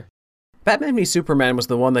trailer. Batman v Superman was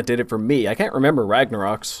the one that did it for me. I can't remember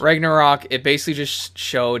Ragnarok's. Ragnarok, it basically just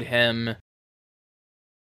showed him...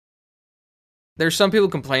 There's some people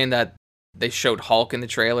complain that they showed Hulk in the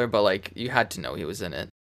trailer, but like, you had to know he was in it.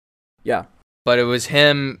 Yeah. But it was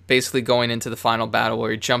him basically going into the final battle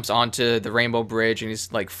where he jumps onto the Rainbow Bridge and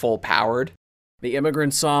he's like full powered. The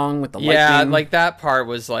immigrant song with the lightning. Yeah, like that part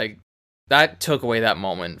was like, that took away that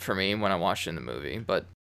moment for me when I watched it in the movie, but...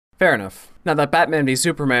 Fair enough. Now that Batman v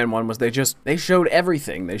Superman one was they showed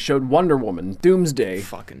everything. They showed Wonder Woman, Doomsday.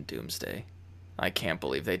 Fucking Doomsday. I can't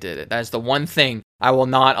believe they did it. That's the one thing I will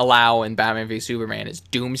not allow in Batman v Superman is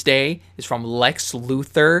Doomsday is from Lex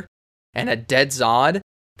Luthor and a dead Zod.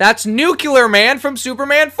 That's Nuclear Man from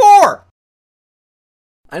Superman 4!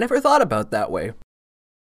 I never thought about that way.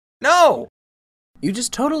 No! You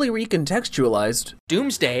just totally recontextualized.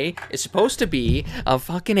 Doomsday is supposed to be a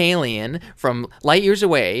fucking alien from light years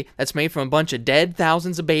away that's made from a bunch of dead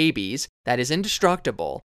thousands of babies that is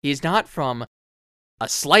indestructible. He's not from a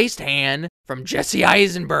sliced hand from Jesse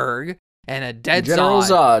Eisenberg and a dead General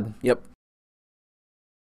Zod. Yep.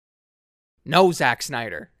 No, Zack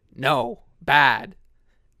Snyder. No. Bad.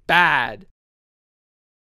 Bad.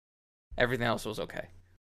 Everything else was okay.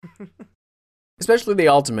 Especially the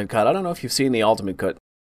Ultimate Cut. I don't know if you've seen the Ultimate Cut.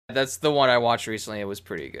 That's the one I watched recently. It was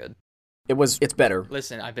pretty good. It's better.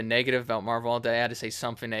 Listen, I've been negative about Marvel all day. I had to say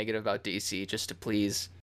something negative about DC just to please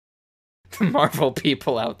the Marvel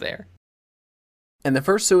people out there. And the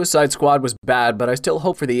first Suicide Squad was bad, but I still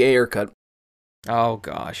hope for the Ayer cut. Oh,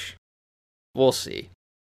 gosh. We'll see.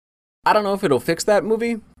 I don't know if it'll fix that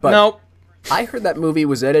movie, but nope. I heard that movie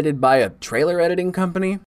was edited by a trailer editing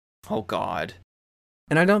company. Oh, God.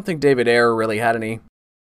 And I don't think David Ayer really had any.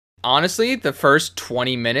 Honestly, the first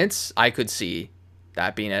 20 minutes, I could see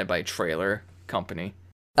that being edited by a trailer company.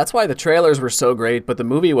 That's why the trailers were so great, but the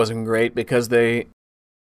movie wasn't great because I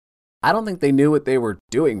don't think they knew what they were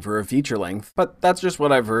doing for a feature length. But that's just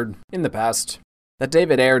what I've heard in the past. That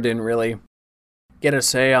David Ayer didn't really get a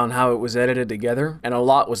say on how it was edited together, and a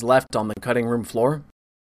lot was left on the cutting room floor.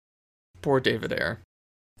 Poor David Ayer.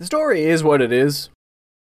 The story is what it is.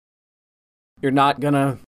 You're not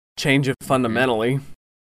gonna change it fundamentally.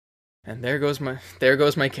 And there goes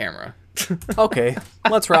my camera. Okay,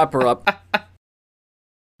 let's wrap her up.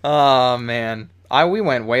 Oh, man. We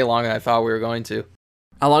went way longer than I thought we were going to.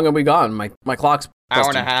 How long have we gone? My clock's Hour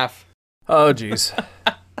busted. and a half. Oh, jeez.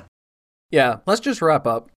 Yeah, let's just wrap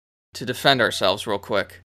up. To defend ourselves real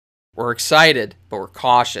quick. We're excited, but we're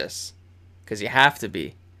cautious. Because you have to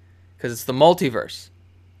be. Because it's the multiverse.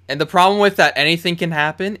 And the problem with that anything can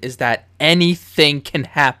happen is that anything can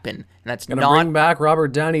happen. And that's gonna not bring back Robert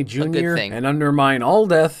Downey Jr. and undermine all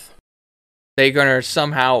death. They're gonna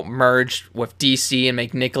somehow merge with DC and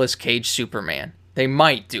make Nicolas Cage Superman. They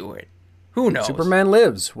might do it. Who knows? Superman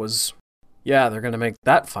Lives was Yeah, they're gonna make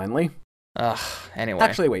that finally. Ugh, anyway.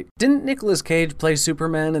 Actually, wait. Didn't Nicolas Cage play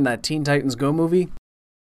Superman in that Teen Titans Go movie?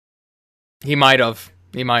 He might have.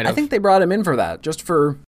 I think they brought him in for that, just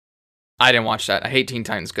for... I didn't watch that. I hate Teen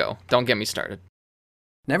Titans Go. Don't get me started.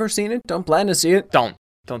 Never seen it, don't plan to see it. Don't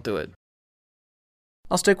do it.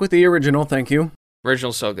 I'll stick with the original, thank you.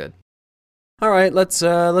 Original's so good. Alright, let's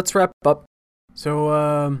wrap up.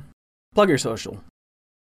 So, plug your social.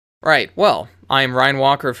 Right, well, I'm Ryan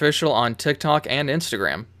Walker Official on TikTok and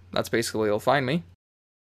Instagram. That's basically where you'll find me.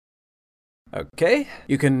 Okay,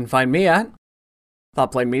 you can find me at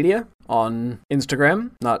ThoughtPlay Media on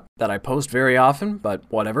Instagram. Not that I post very often, but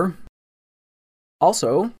whatever.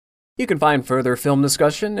 Also, you can find further film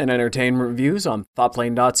discussion and entertainment reviews on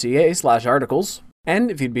thoughtplane.ca/articles.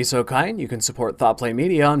 And if you'd be so kind, you can support ThoughtPlay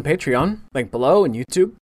Media on Patreon, link below, and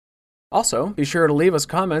YouTube. Also, be sure to leave us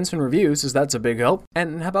comments and reviews, as that's a big help.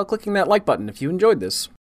 And how about clicking that like button if you enjoyed this?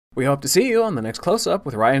 We hope to see you on the next close-up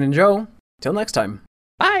with Ryan and Joe. Till next time.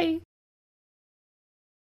 Bye!